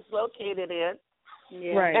that it was located in.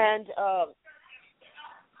 Yeah. Right. And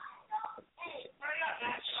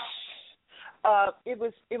it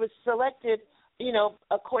was selected,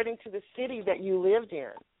 according to the city that you lived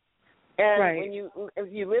in. And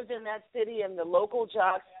if you lived in that city and the local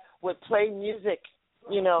jocks would play music,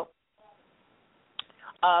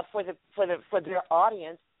 for their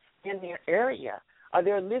audience in their area, or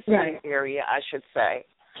their listening area, I should say.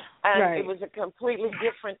 And it was a completely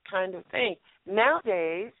different kind of thing.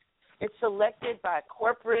 Nowadays, it's selected by a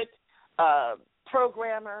corporate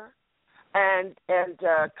programmer, and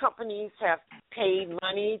companies have paid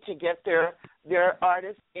money to get their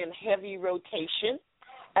artists in heavy rotation.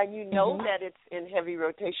 And you know that it's in heavy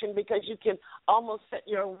rotation because you can almost set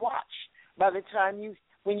your watch by the time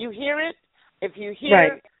when you hear it. If you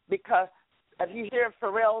hear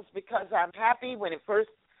Pharrell's "Because I'm Happy," when it first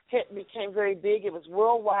hit and became very big, it was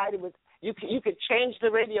worldwide. It was you could change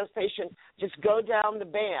the radio station, just go down the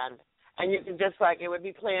band, and you can just it would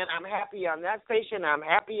be playing "I'm Happy" on that station, "I'm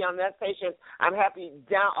Happy" on that station, "I'm Happy"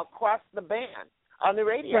 down across the band on the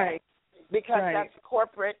radio, because that's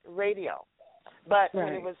corporate radio. But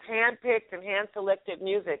when it was hand-picked and hand-selected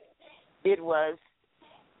music, it was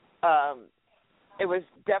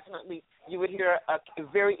definitely you would hear a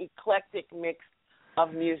very eclectic mix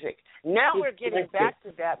of music. Now we're getting back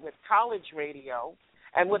to that with college radio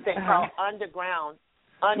and what they call underground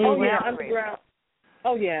radio.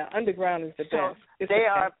 Oh yeah, underground is the best.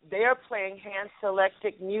 They are playing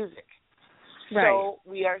hand-selected music. Right. So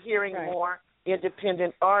we are hearing more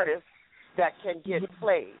independent artists that can get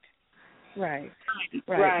played. Right.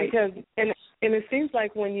 Because and it seems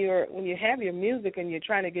like when you have your music and you're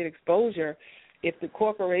trying to get exposure, if the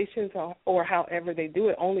corporations or however they do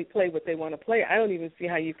it only play what they want to play, I don't even see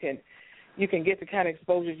how you can get the kind of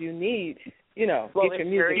exposure you need. Get your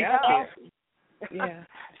music out there. Yeah.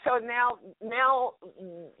 So now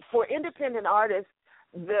for independent artists,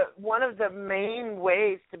 one of the main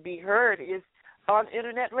ways to be heard is on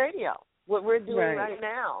internet radio. What we're doing right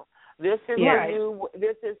now. This is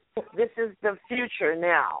this is the future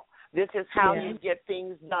now. This is how you get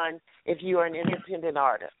things done if you are an independent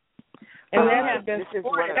artist. And that's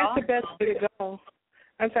the best way to go.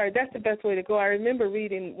 I'm sorry, that's the best way to go. I remember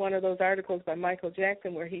reading one of those articles by Michael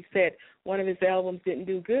Jackson where he said one of his albums didn't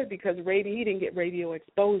do good because he didn't get radio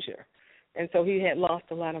exposure. And so he had lost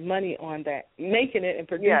a lot of money on that, making it and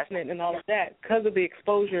producing it and all of that. Because of the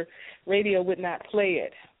exposure, radio would not play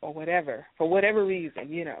it or whatever, for whatever reason,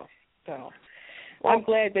 So I'm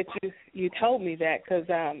glad that you told me that because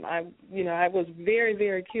I was very,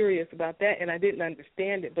 very curious about that and I didn't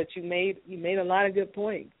understand it. But you made a lot of good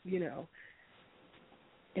points,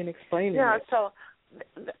 in explaining it. Yeah. So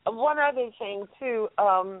one other thing too,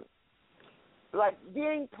 like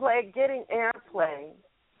getting airplay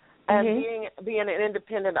and being an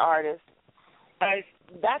independent artist,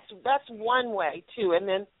 that's one way too. And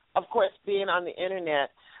then of course being on the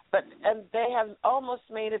internet. And they have almost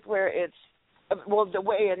made it where it's, the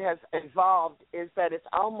way it has evolved is that it's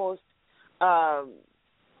almost,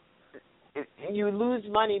 you lose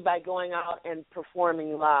money by going out and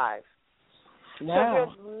performing live. Wow.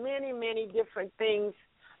 So there's many, many different things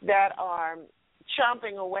that are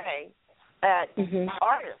chomping away at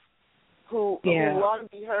artists who want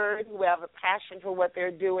to be heard, who have a passion for what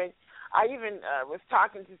they're doing. I even was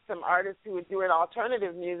talking to some artists who are doing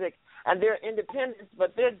alternative music, and they're independents,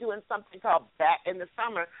 but they're doing something called in the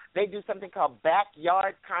summer. They do something called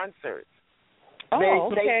backyard concerts.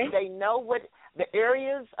 They know what the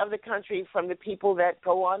areas of the country from the people that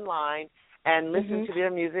go online and listen to their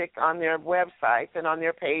music on their websites and on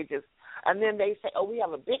their pages. And then they say, we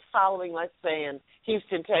have a big following, let's say, in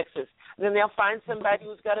Houston, Texas. And then they'll find somebody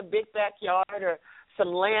who's got a big backyard or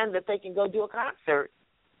some land that they can go do a concert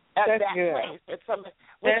at that place.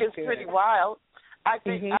 Which is pretty wild. I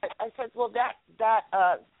think I said,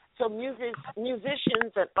 so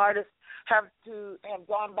musicians and artists have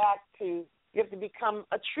gone back to, you have to become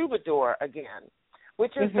a troubadour again,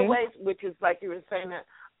 which is the way, which is like you were saying that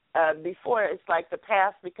before, it's like the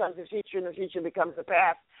past becomes the future and the future becomes the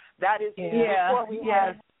past. That is before we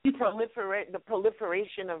had the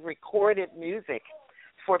proliferation of recorded music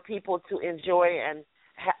for people to enjoy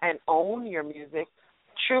and own your music.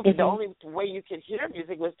 The only way you could hear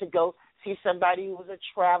music was to go see somebody who was a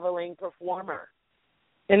traveling performer.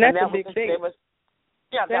 And that's a big thing.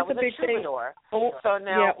 That was a troubadour. So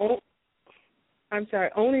now... I'm sorry,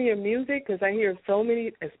 owning your music, because I hear so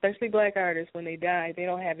many, especially black artists, when they die, they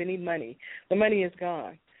don't have any money. The money is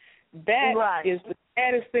gone. That is the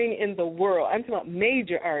saddest thing in the world. I'm talking about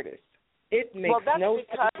major artists. It makes no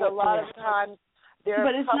sense. Well, that's because a lot of times they're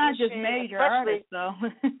But it's not just major artists, though.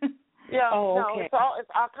 It's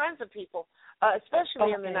all kinds of people,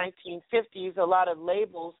 especially in the 1950s. A lot of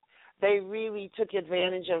labels, they really took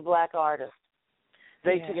advantage of black artists.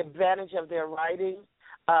 They took advantage of their writing.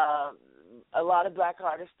 A lot of black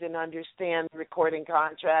artists didn't understand recording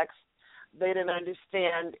contracts. They didn't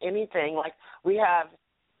understand anything. Like we have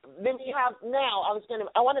now.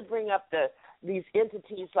 I want to bring up these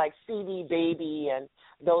entities like CD Baby and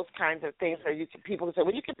those kinds of things. Where people can say,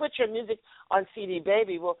 well, you can put your music on CD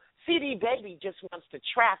Baby. Well, CD Baby just wants to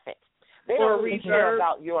traffic. They don't really care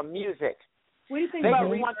about your music. What do you think they about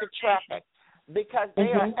just want to traffic because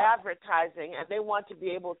they are advertising and they want to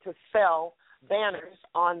be able to sell banners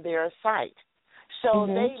on their site. So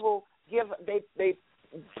they will they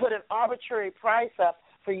put an arbitrary price up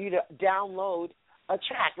for you to download a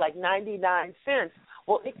track, like 99 cents.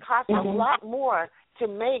 Well, it costs a lot more to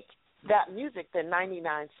make that music than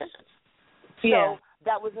 99 cents. So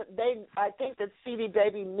that was I think that CD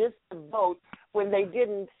Baby missed the boat when they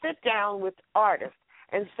didn't sit down with artists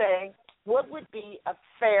and say, what would be a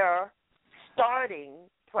fair starting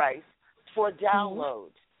price for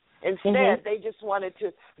download? Instead, they just wanted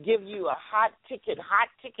to give you a hot ticket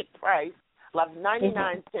price, like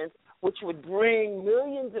 99 cents, which would bring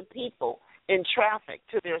millions of people in traffic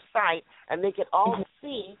to their site, and they could all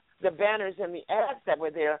see the banners and the ads that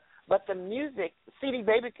were there. But the music, CD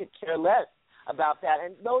Baby could care less about that.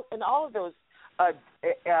 And all of those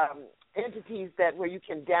entities where you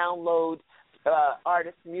can download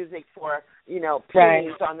artist music for,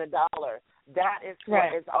 pennies on the dollar. That is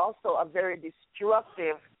is also a very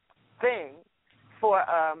destructive thing for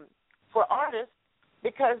artists,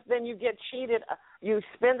 because then you get cheated. You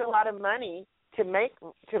spend a lot of money to make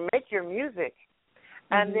your music,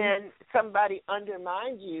 and then somebody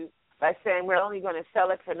undermines you by saying we're only going to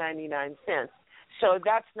sell it for 99 cents. So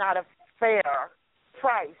that's not a fair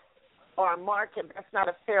price or market. That's not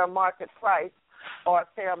a fair market price or a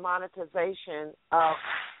fair monetization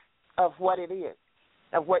of what it is,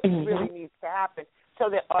 of what really needs to happen, so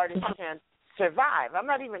that artists can survive. I'm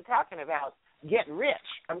not even talking about get rich.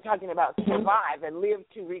 I'm talking about survive and live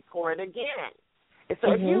to record again. And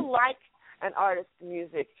so if you like an artist's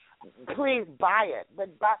music, please buy it. But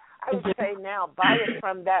I would say now, buy it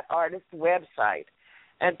from that artist's website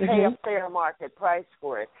and pay a fair market price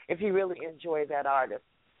for it if you really enjoy that artist.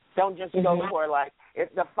 Don't just go for, like,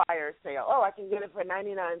 it's the fire sale. Oh, I can get it for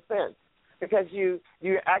 99 cents, because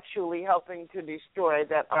you're actually helping to destroy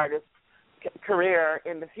that artist's career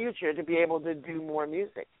in the future to be able to do more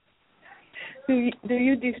music. Do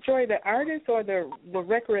you destroy the artist or the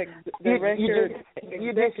record?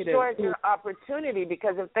 You destroy their opportunity,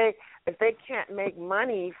 because if they can't make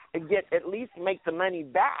money, at least make the money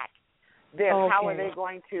back, then how are they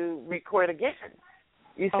going to record again?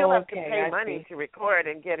 You still have to pay money to record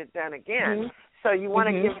and get it done again. So you want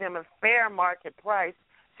to give them a fair market price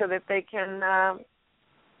so that they can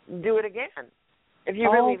do it again. If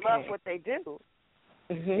you really love what they do.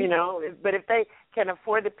 But if they can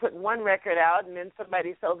afford to put one record out and then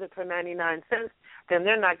somebody sells it for 99 cents, then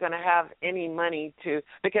they're not going to have any money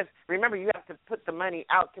because remember, you have to put the money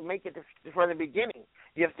out to make it from the beginning.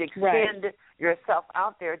 You have to extend yourself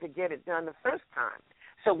out there to get it done the first time.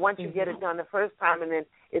 So once you get it done the first time and then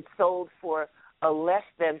it's sold for a less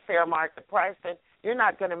than fair market price, then you're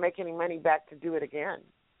not going to make any money back to do it again.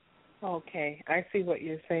 Okay, I see what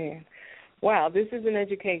you're saying. Wow, this is an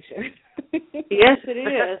education. Yes, it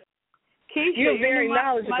is. Keisha, you're very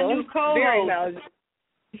knowledgeable. My new co-host. Very knowledgeable.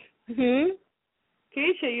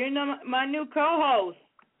 Keisha, you're my new co-host.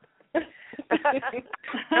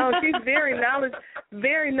 No, she's very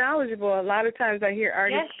knowledgeable. A lot of times I hear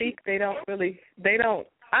artists speak, they don't.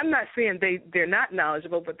 I'm not saying they're not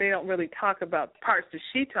knowledgeable, but they don't really talk about parts that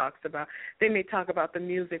she talks about. They may talk about the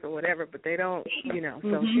music or whatever, but they don't,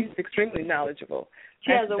 so she's extremely knowledgeable.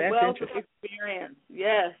 She has a wealth of experience,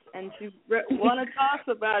 yes, and she want to talk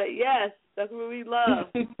about it, yes. That's what we love.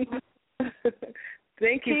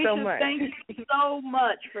 Thank you so much. Thank you so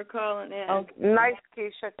much for calling in. Okay. Nice,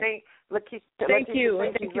 Keisha. Thank you. Thank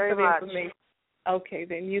you very for much. the information. Okay,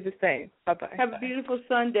 then you the same. Bye-bye. Have a beautiful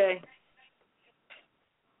Sunday.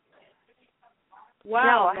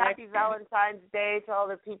 Wow. Happy Valentine's Day to all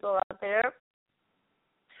the people out there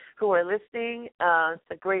who are listening.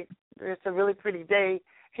 It's a really pretty day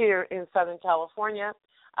here in Southern California.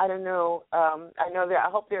 I don't know. I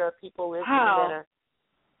hope there are people listening that are.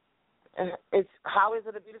 How is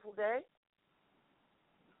it a beautiful day?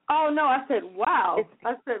 Oh no, I said wow.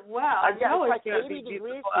 I said wow. It's like 80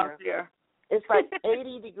 degrees here. It's like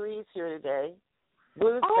 80 degrees here today.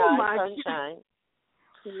 Blue sky, sunshine.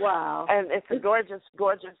 Wow. And it's a gorgeous,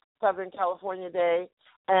 gorgeous Southern California day.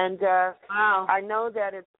 And I know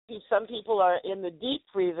that some people are in the deep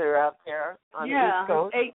freezer out there on the East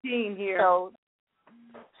Coast. 18 here.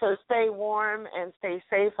 So stay warm and stay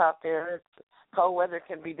safe out there. Cold weather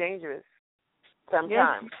can be dangerous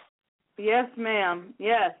sometimes. Yes, ma'am.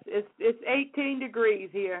 Yes, it's 18 degrees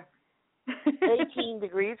here. 18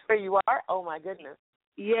 degrees where you are? Oh, my goodness.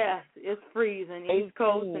 Yes, it's freezing. East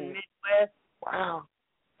Coast and Midwest. Wow.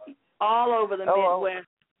 All over the Midwest.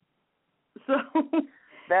 So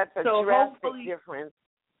that's a drastic difference.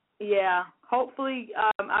 Yeah, hopefully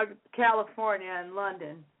California and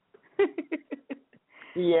London.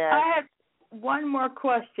 Yeah. I have one more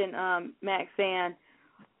question, Maxayn.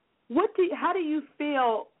 How do you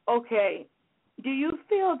feel? Okay, do you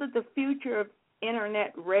feel that the future of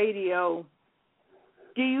internet radio?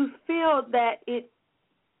 Do you feel that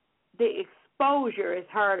the exposure is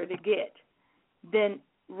harder to get than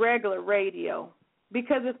regular radio?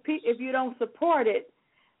 Because if you don't support it,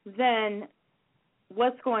 then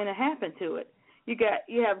what's going to happen to it?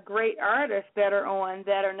 You have great artists that are on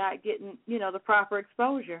that are not getting the proper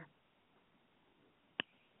exposure.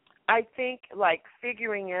 I think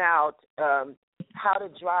figuring it out how to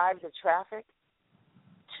drive the traffic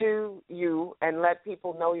to you and let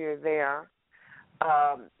people know you're there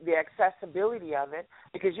the accessibility of it,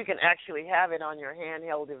 because you can actually have it on your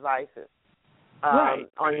handheld devices,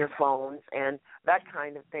 on your phones and that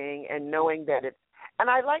kind of thing, and knowing that it's. And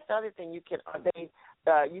I like the other thing, you can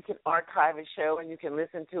archive a show and you can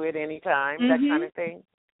listen to it anytime, that kind of thing.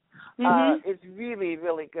 It's really,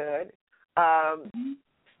 really good.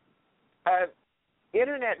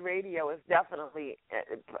 Internet radio is definitely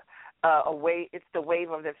a way. It's the wave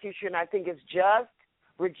of the future, and I think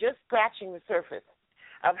we're just scratching the surface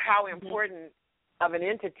of how important of an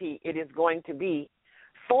entity it is going to be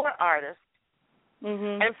for artists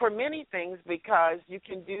and for many things, because you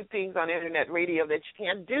can do things on Internet radio that you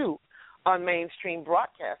can't do on mainstream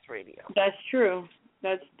broadcast radio. That's true.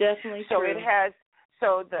 That's definitely true. So it has.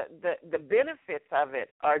 So the benefits of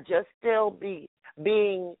it are just still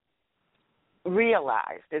being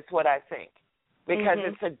realized. Is what I think, because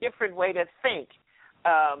it's a different way to think.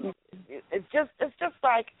 It's just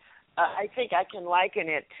like I think I can liken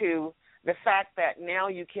it to the fact that now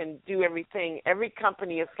you can do everything. Every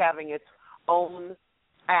company is having its own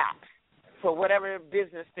app for whatever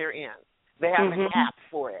business they're in. They have an app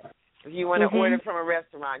for it. If you want to order from a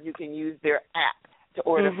restaurant, you can use their app to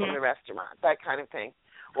order from the restaurant, that kind of thing.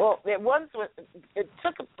 Well, it's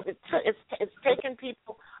taken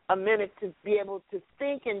people a minute to be able to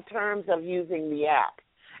think in terms of using the app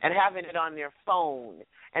and having it on their phone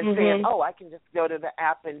and saying, oh, I can just go to the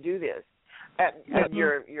app and do this.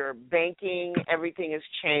 Your banking, everything has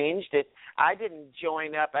changed. I didn't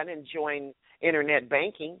join Internet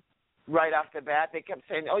banking right off the bat. They kept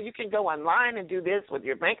saying, oh, you can go online and do this with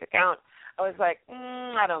your bank account. I was like,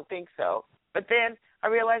 I don't think so. But then I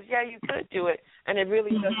realized, yeah, you could do it, and it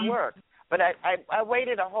really does work. But I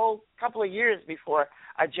waited a whole couple of years before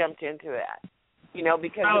I jumped into that, because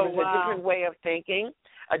it was a different way of thinking,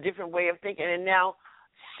 and now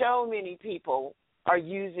so many people are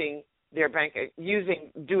doing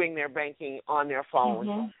their banking on their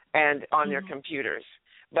phones and on their computers.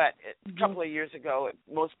 But a couple of years ago,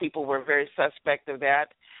 most people were very suspect of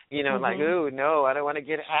that, like, oh, no, I don't want to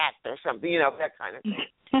get hacked or something, that kind of thing.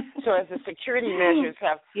 So as the security measures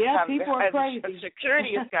people are crazy.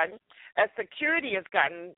 Security has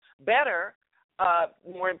gotten better,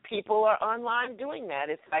 more people are online doing that.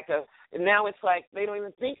 Now it's like they don't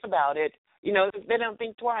even think about it. They don't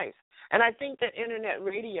think twice. And I think that Internet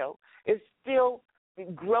radio is still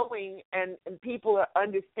growing, and people are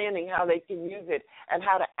understanding how they can use it and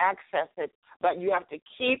how to access it. But you have to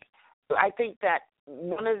I think that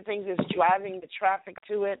one of the things is driving the traffic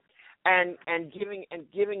to it and giving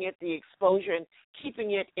it the exposure and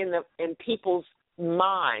keeping it in people's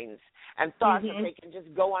minds and thoughts that they can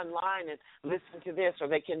just go online and listen to this, or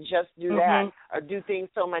they can just do that, or do things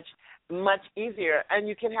so much easier. And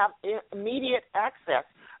you can have immediate access,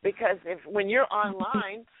 because when you're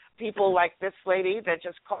online, people like this lady that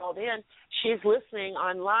just called in, she's listening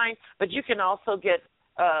online, but you can also get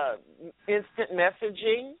instant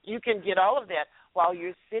messaging. You can get all of that while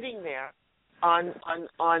you're sitting there on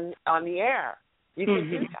the air. You can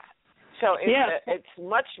do that. So it's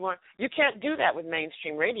much more. You can't do that with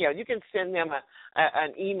mainstream radio. You can send them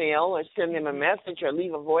an email or send them a message or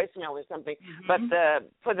leave a voicemail or something. But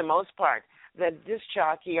for the most part, the disc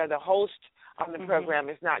jockey or the host on the program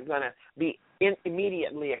is not going to be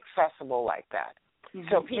immediately accessible like that.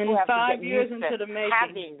 So people have to get used to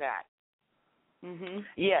having that.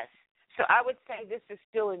 Yes. So I would say this is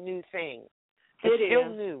still a new thing. It's still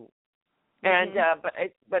new. And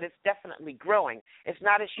but it's definitely growing. It's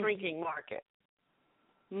not a shrinking market.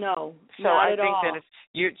 No, so not I at think all. that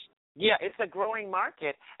it's a growing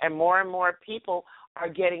market, and more people are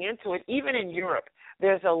getting into it. Even in Europe,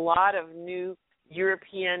 there's a lot of new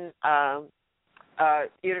European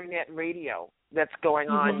internet radio that's going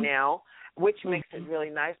on now, which makes it really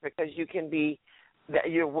nice, because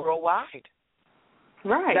you're worldwide.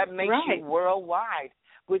 Right. That makes you worldwide.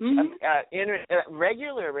 Which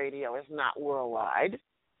regular radio is not worldwide.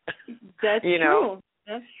 That's true.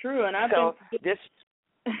 That's true. And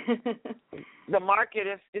the market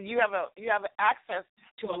is you have access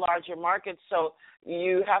to a larger market, so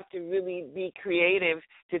you have to really be creative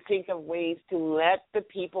to think of ways to let the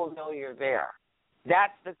people know you're there.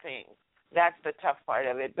 That's the thing. That's the tough part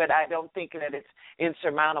of it. But I don't think that it's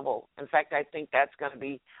insurmountable. In fact, I think that's going to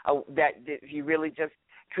be that if you really just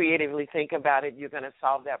creatively think about it, you're going to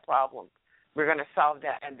solve that problem. We're going to solve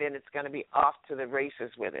that, and then it's going to be off to the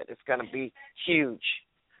races with it. It's going to be huge.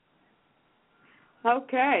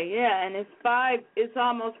 Okay, yeah, and it's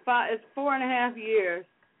 4.5 years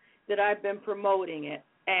that I've been promoting it,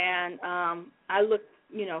 and I look,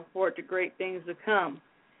 forward to great things to come.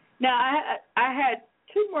 Now, I had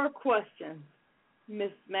two more questions,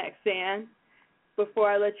 Miss Maxayn. before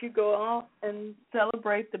I let you go on and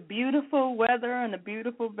celebrate the beautiful weather and the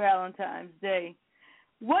beautiful Valentine's Day.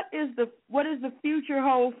 What is the future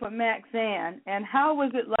hold for Maxayn, and how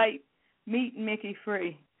was it like meeting Mickey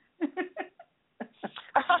Free?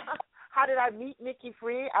 How did I meet Mickey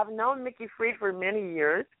Free? I've known Mickey Free for many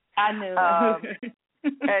years. I knew.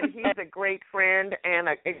 And he's a great friend and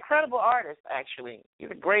an incredible artist, actually.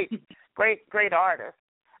 He's a great artist.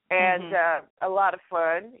 And a lot of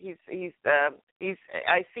fun.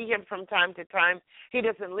 I see him from time to time. He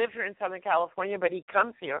doesn't live here in Southern California, but he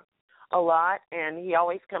comes here a lot, and he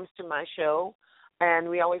always comes to my show, and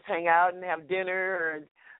we always hang out and have dinner or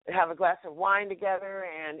have a glass of wine together,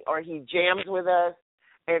 or he jams with us.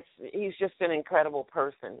 He's just an incredible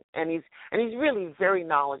person, and he's really very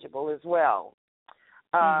knowledgeable as well.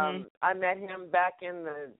 I met him back in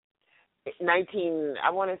the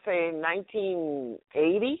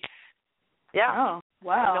 1980. Yeah. Oh,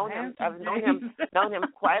 wow. I've known him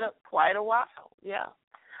quite a while. Yeah.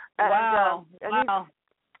 Wow.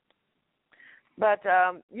 But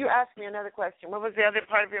you asked me another question. What was the other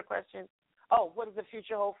part of your question? Oh, what does the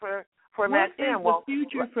future hold for Maxayn? What is the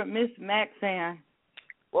future for Miss Maxayn?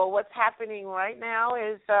 Well, what's happening right now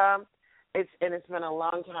is it's been a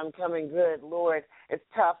long time coming. Good Lord, it's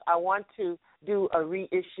tough. I want to do a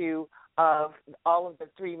reissue of all of the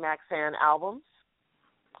 3 Maxayn albums.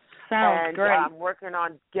 Sounds great. I'm working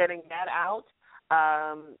on getting that out.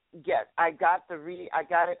 I got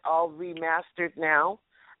it all remastered now,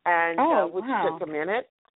 and which took a minute.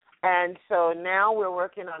 And so now we're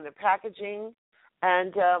working on the packaging,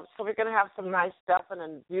 and so we're going to have some nice stuff and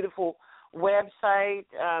a beautiful website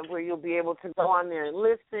where you'll be able to go on there and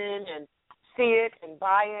listen and see it and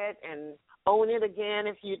buy it and own it again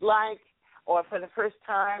if you'd like, or for the first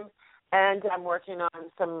time. And I'm working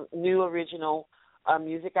on some new original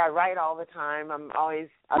music. I write all the time. I'm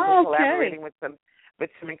collaborating with some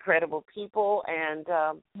incredible people, and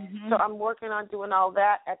so I'm working on doing all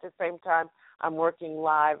that. At the same time, I'm working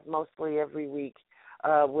live mostly every week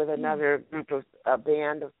with another group of a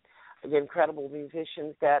band of incredible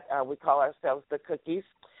musicians that we call ourselves the Cookies,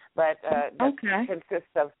 but that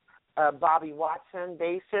consists of Bobby Watson,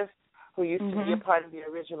 bassist, who used to be a part of the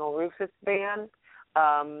original Rufus band,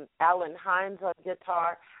 Alan Hines on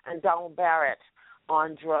guitar, and Donald Barrett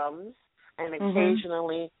on drums, and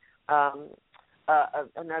occasionally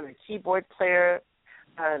another keyboard player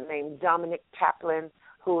named Dominic Kaplan,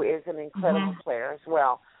 who is an incredible player as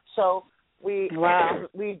well. So we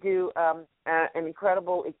do an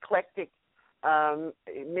incredible eclectic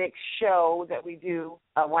mix show that we do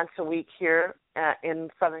once a week here in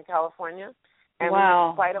Southern California, and we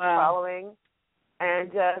have quite a following.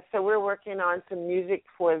 And so we're working on some music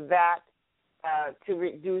for that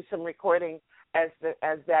to do some recording as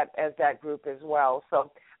that group as well.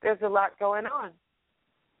 So there's a lot going on.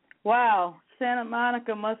 Wow, Santa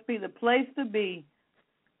Monica must be the place to be.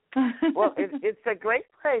 Well, it's a great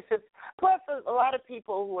place. Plus a lot of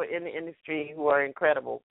people who are in the industry who are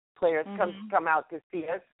incredible players come out to see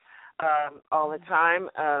us all the time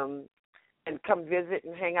and come visit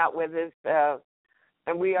and hang out with us.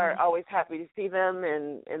 And we are always happy to see them.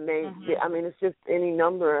 And they I mean, it's just any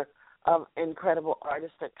number of incredible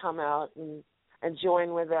artists that come out and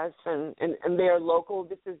join with us. And they're local.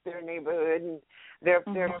 This is their neighborhood and their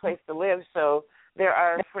place to live. So they're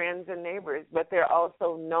our friends and neighbors, but they're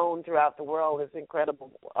also known throughout the world as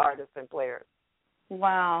incredible artists and players.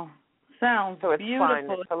 Wow. Sounds so it's beautiful. Fun.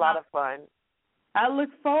 It's a lot of fun. I look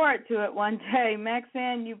forward to it one day.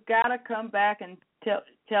 Maxayn, you've got to come back and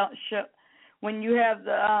show when you have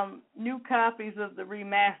the new copies of the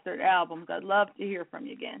remastered albums. I'd love to hear from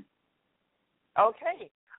you again. Okay.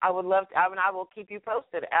 I would love to. I will keep you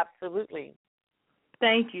posted. Absolutely.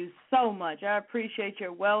 Thank you so much. I appreciate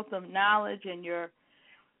your wealth of knowledge and your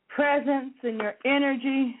presence and your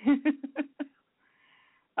energy.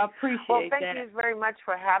 I appreciate that. Well, thank you very much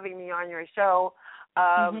for having me on your show.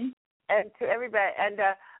 And to everybody, and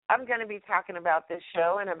I'm going to be talking about this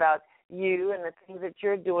show and about you and the things that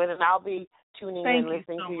you're doing, and I'll be tuning in,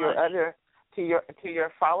 listening to your other to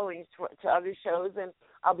your followings to other shows, and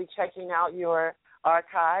I'll be checking out your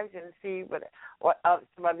archives and see what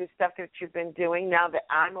some other stuff that you've been doing now that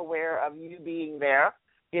I'm aware of you being there,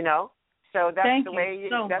 you know. So that's the way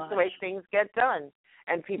things get done,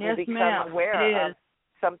 and people become aware of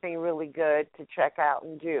something really good to check out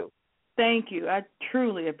and do. Thank you. I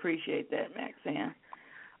truly appreciate that, Maxayn.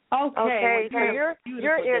 Okay. So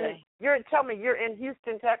tell me, you're in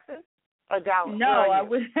Houston, Texas, or Dallas? No, I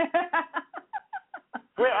would.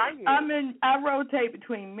 Where are you? I rotate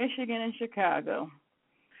between Michigan and Chicago.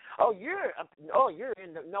 you're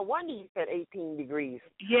in the, no wonder you said 18 degrees.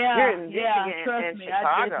 Yeah, you're in Michigan trust and me,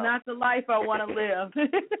 Chicago. it's not the life I want to live.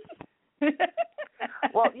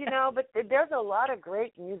 Well, but there's a lot of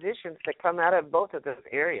great musicians that come out of both of those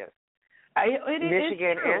areas,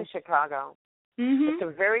 Michigan and Chicago. Mm-hmm. There's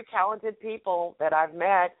some very talented people that I've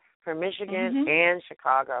met from Michigan and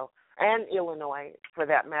Chicago and Illinois, for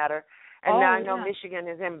that matter. And now I know Michigan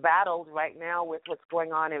is embattled right now with what's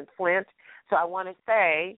going on in Flint. So I want to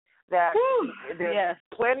say that there's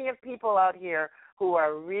plenty of people out here who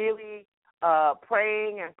are really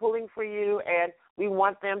praying and pulling for you, and we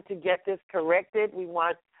want them to get this corrected. We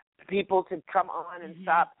want people to come on and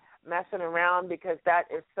stop messing around, because that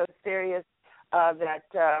is so serious that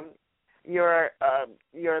your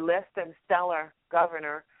less than stellar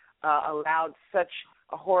governor allowed such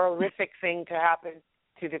a horrific thing to happen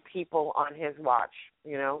to the people on his watch,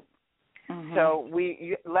 So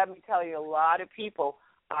let me tell you, a lot of people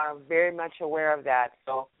are very much aware of that.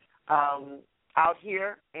 So out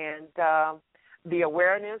here, and the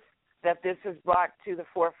awareness that this has brought to the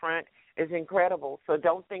forefront is incredible. So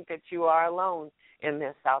don't think that you are alone in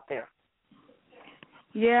this out there.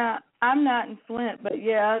 Yeah, I'm not in Flint, but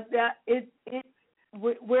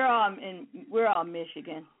we're all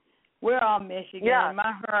Michigan. We're all Michigan. Yeah,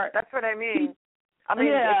 my heart. That's what I mean.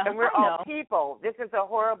 And we're all people. This is a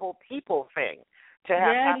horrible people thing to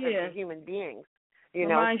have happen to human beings.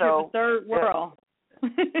 Reminds you of the third world.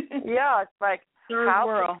 Yeah, it's like,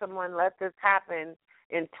 how could someone let this happen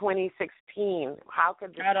in 2016? How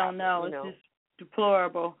could this happen? I don't know. It's just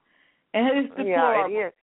deplorable. And it's deplorable. Yeah, it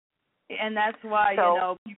is. And that's why,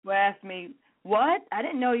 people ask me, what? I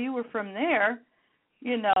didn't know you were from there.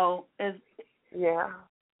 And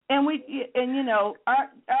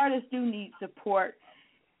artists do need support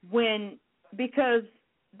because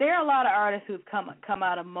there are a lot of artists who've come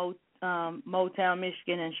out of Motown,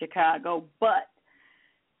 Michigan, and Chicago, but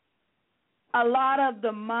a lot of the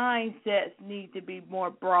mindsets need to be more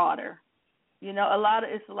broader. It's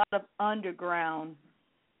a lot of underground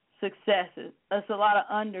successes. It's a lot of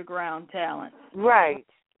underground talent. Right.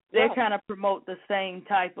 They kind of promote the same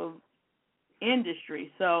type of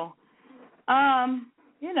industry. So,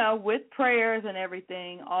 with prayers and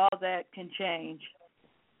everything, all that can change.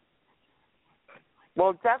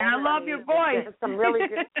 Well, definitely. And I love your voice. There's some really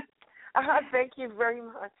good. Thank you very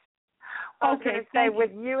much. I was going to say,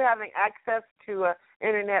 with you having access to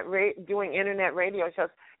doing internet radio shows,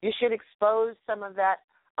 you should expose some of that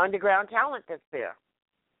underground talent that's there.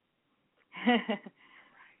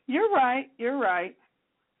 You're right. You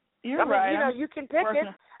can pick it,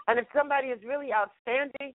 and if somebody is really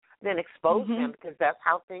outstanding, then expose them, because that's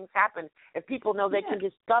how things happen. If people know they can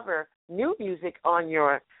discover new music on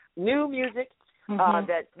your new music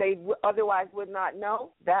that they otherwise would not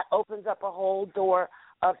know, that opens up a whole door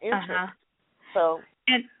of interest. So,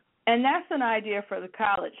 and that's an idea for the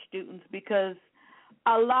college students, because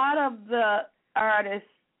a lot of the artists,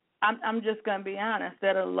 I'm just going to be honest,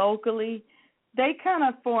 that are locally, they kind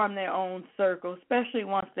of form their own circle, especially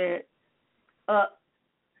once they're up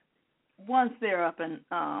and,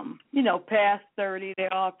 past 30,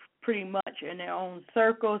 they're all pretty much in their own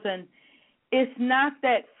circles. And it's not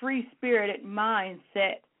that free-spirited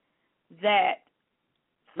mindset that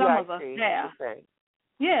some of us have.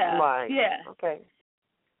 Yeah, right. Yeah. Okay.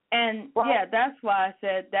 And, that's why I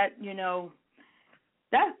said that,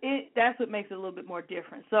 that's what makes it a little bit more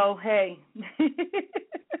different. So, hey.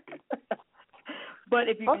 But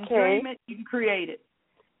if you can dream it, you can create it.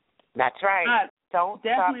 That's right. Don't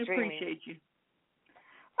definitely stop dreaming. Appreciate you.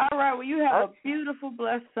 All right. Well, you have a beautiful,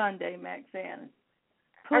 blessed Sunday, Maxayn.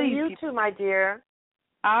 Please. And you too, my dear.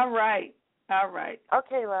 All right.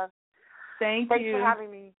 Okay, love. Thanks you. Thanks for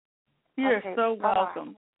having me. You're so Bye-bye.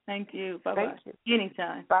 welcome. Thank you. Bye-bye. Thank you.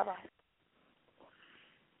 Anytime. Bye-bye.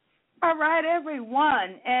 All right,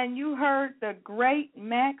 everyone. And you heard the great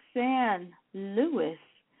Maxayn Lewis,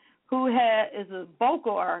 who is a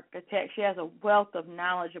vocal architect. She has a wealth of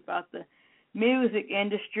knowledge about the music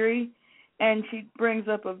industry, and she brings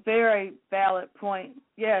up a very valid point.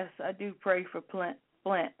 Yes, I do pray for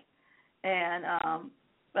Flint, and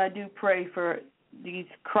I do pray for these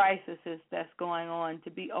crises that's going on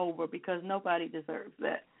to be over, because nobody deserves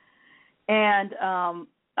that. And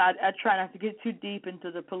I try not to get too deep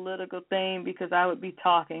into the political thing, because I would be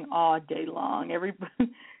talking all day long.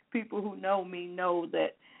 People who know me know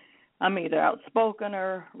that I'm either outspoken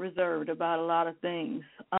or reserved about a lot of things.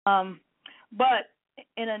 But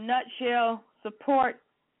in a nutshell,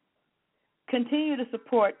 continue to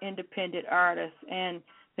support independent artists, and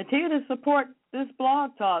continue to support this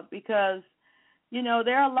blog talk, because,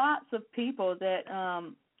 there are lots of people that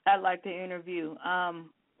I'd like to interview.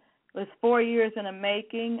 It's 4 years in the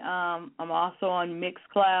making. I'm also on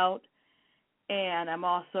Mixcloud, and I'm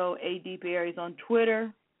also A Deep Aries on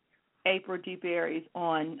Twitter, April Deep Aries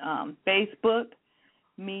on Facebook,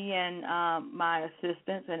 me and my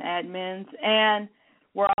assistants and admins, and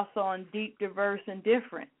we're also on Deep, Diverse, and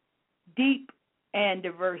Different, Deep and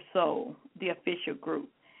Diverse Soul, the official group.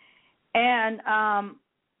 And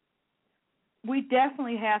we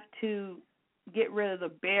definitely have to get rid of the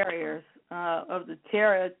barriers of the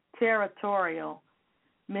territorial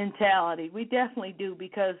mentality. We definitely do,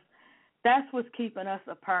 because that's what's keeping us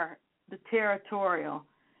apart, the territorial.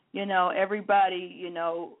 You know, everybody, you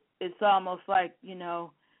know, it's almost like, you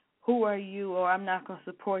know, who are you, or I'm not going to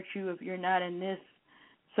support you if you're not in this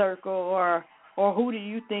circle, or who do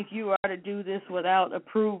you think you are to do this without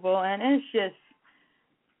approval? And it's just,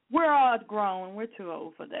 we're all grown. We're too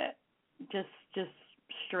old for that, just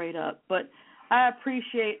straight up. But I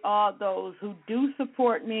appreciate all those who do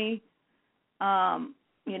support me.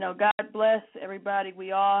 You know, God bless everybody.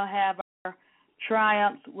 We all have our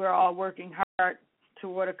triumphs. We're all working hard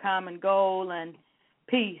toward a common goal, and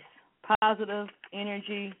peace, positive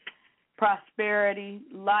energy, prosperity,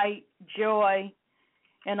 light, joy,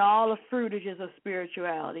 and all the fruitages of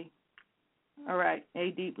spirituality. All right,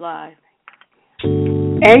 A Deep Live.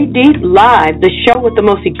 A Deep Live, the show with the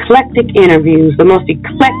most eclectic interviews, the most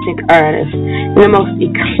eclectic artists, and the most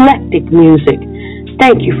eclectic music.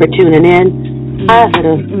 Thank you for tuning in.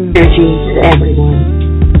 Positive energy to everyone.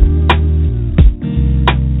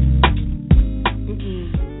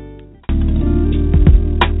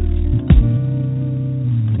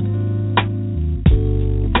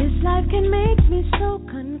 This life can make me so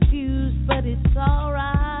confused, but it's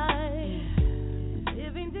alright.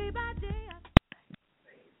 Living day by day.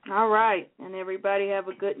 All right, and everybody have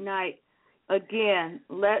a good night. Again,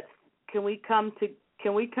 can we come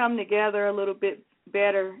together a little bit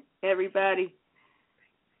better, everybody?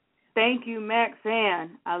 Thank you,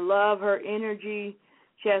 Maxayn. I love her energy.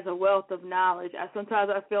 She has a wealth of knowledge. Sometimes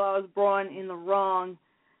I feel I was born in the wrong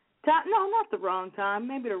time. No, not the wrong time.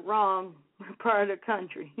 Maybe the wrong part of the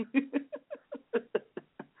country.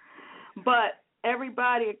 But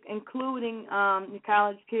everybody, including the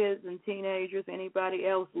college kids and teenagers, anybody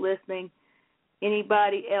else listening,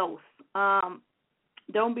 anybody else,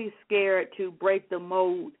 don't be scared to break the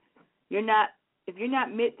mold. If you're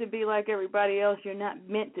not meant to be like everybody else, you're not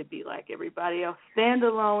meant to be like everybody else. Stand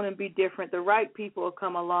alone and be different. The right people will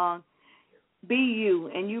come along. Be you,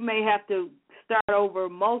 and you may have to start over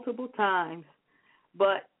multiple times,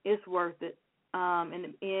 but it's worth it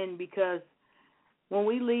in the end, because when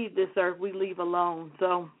we leave this earth, we leave alone.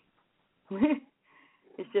 So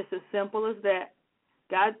it's just as simple as that.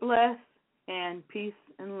 God bless, and peace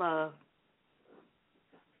and love.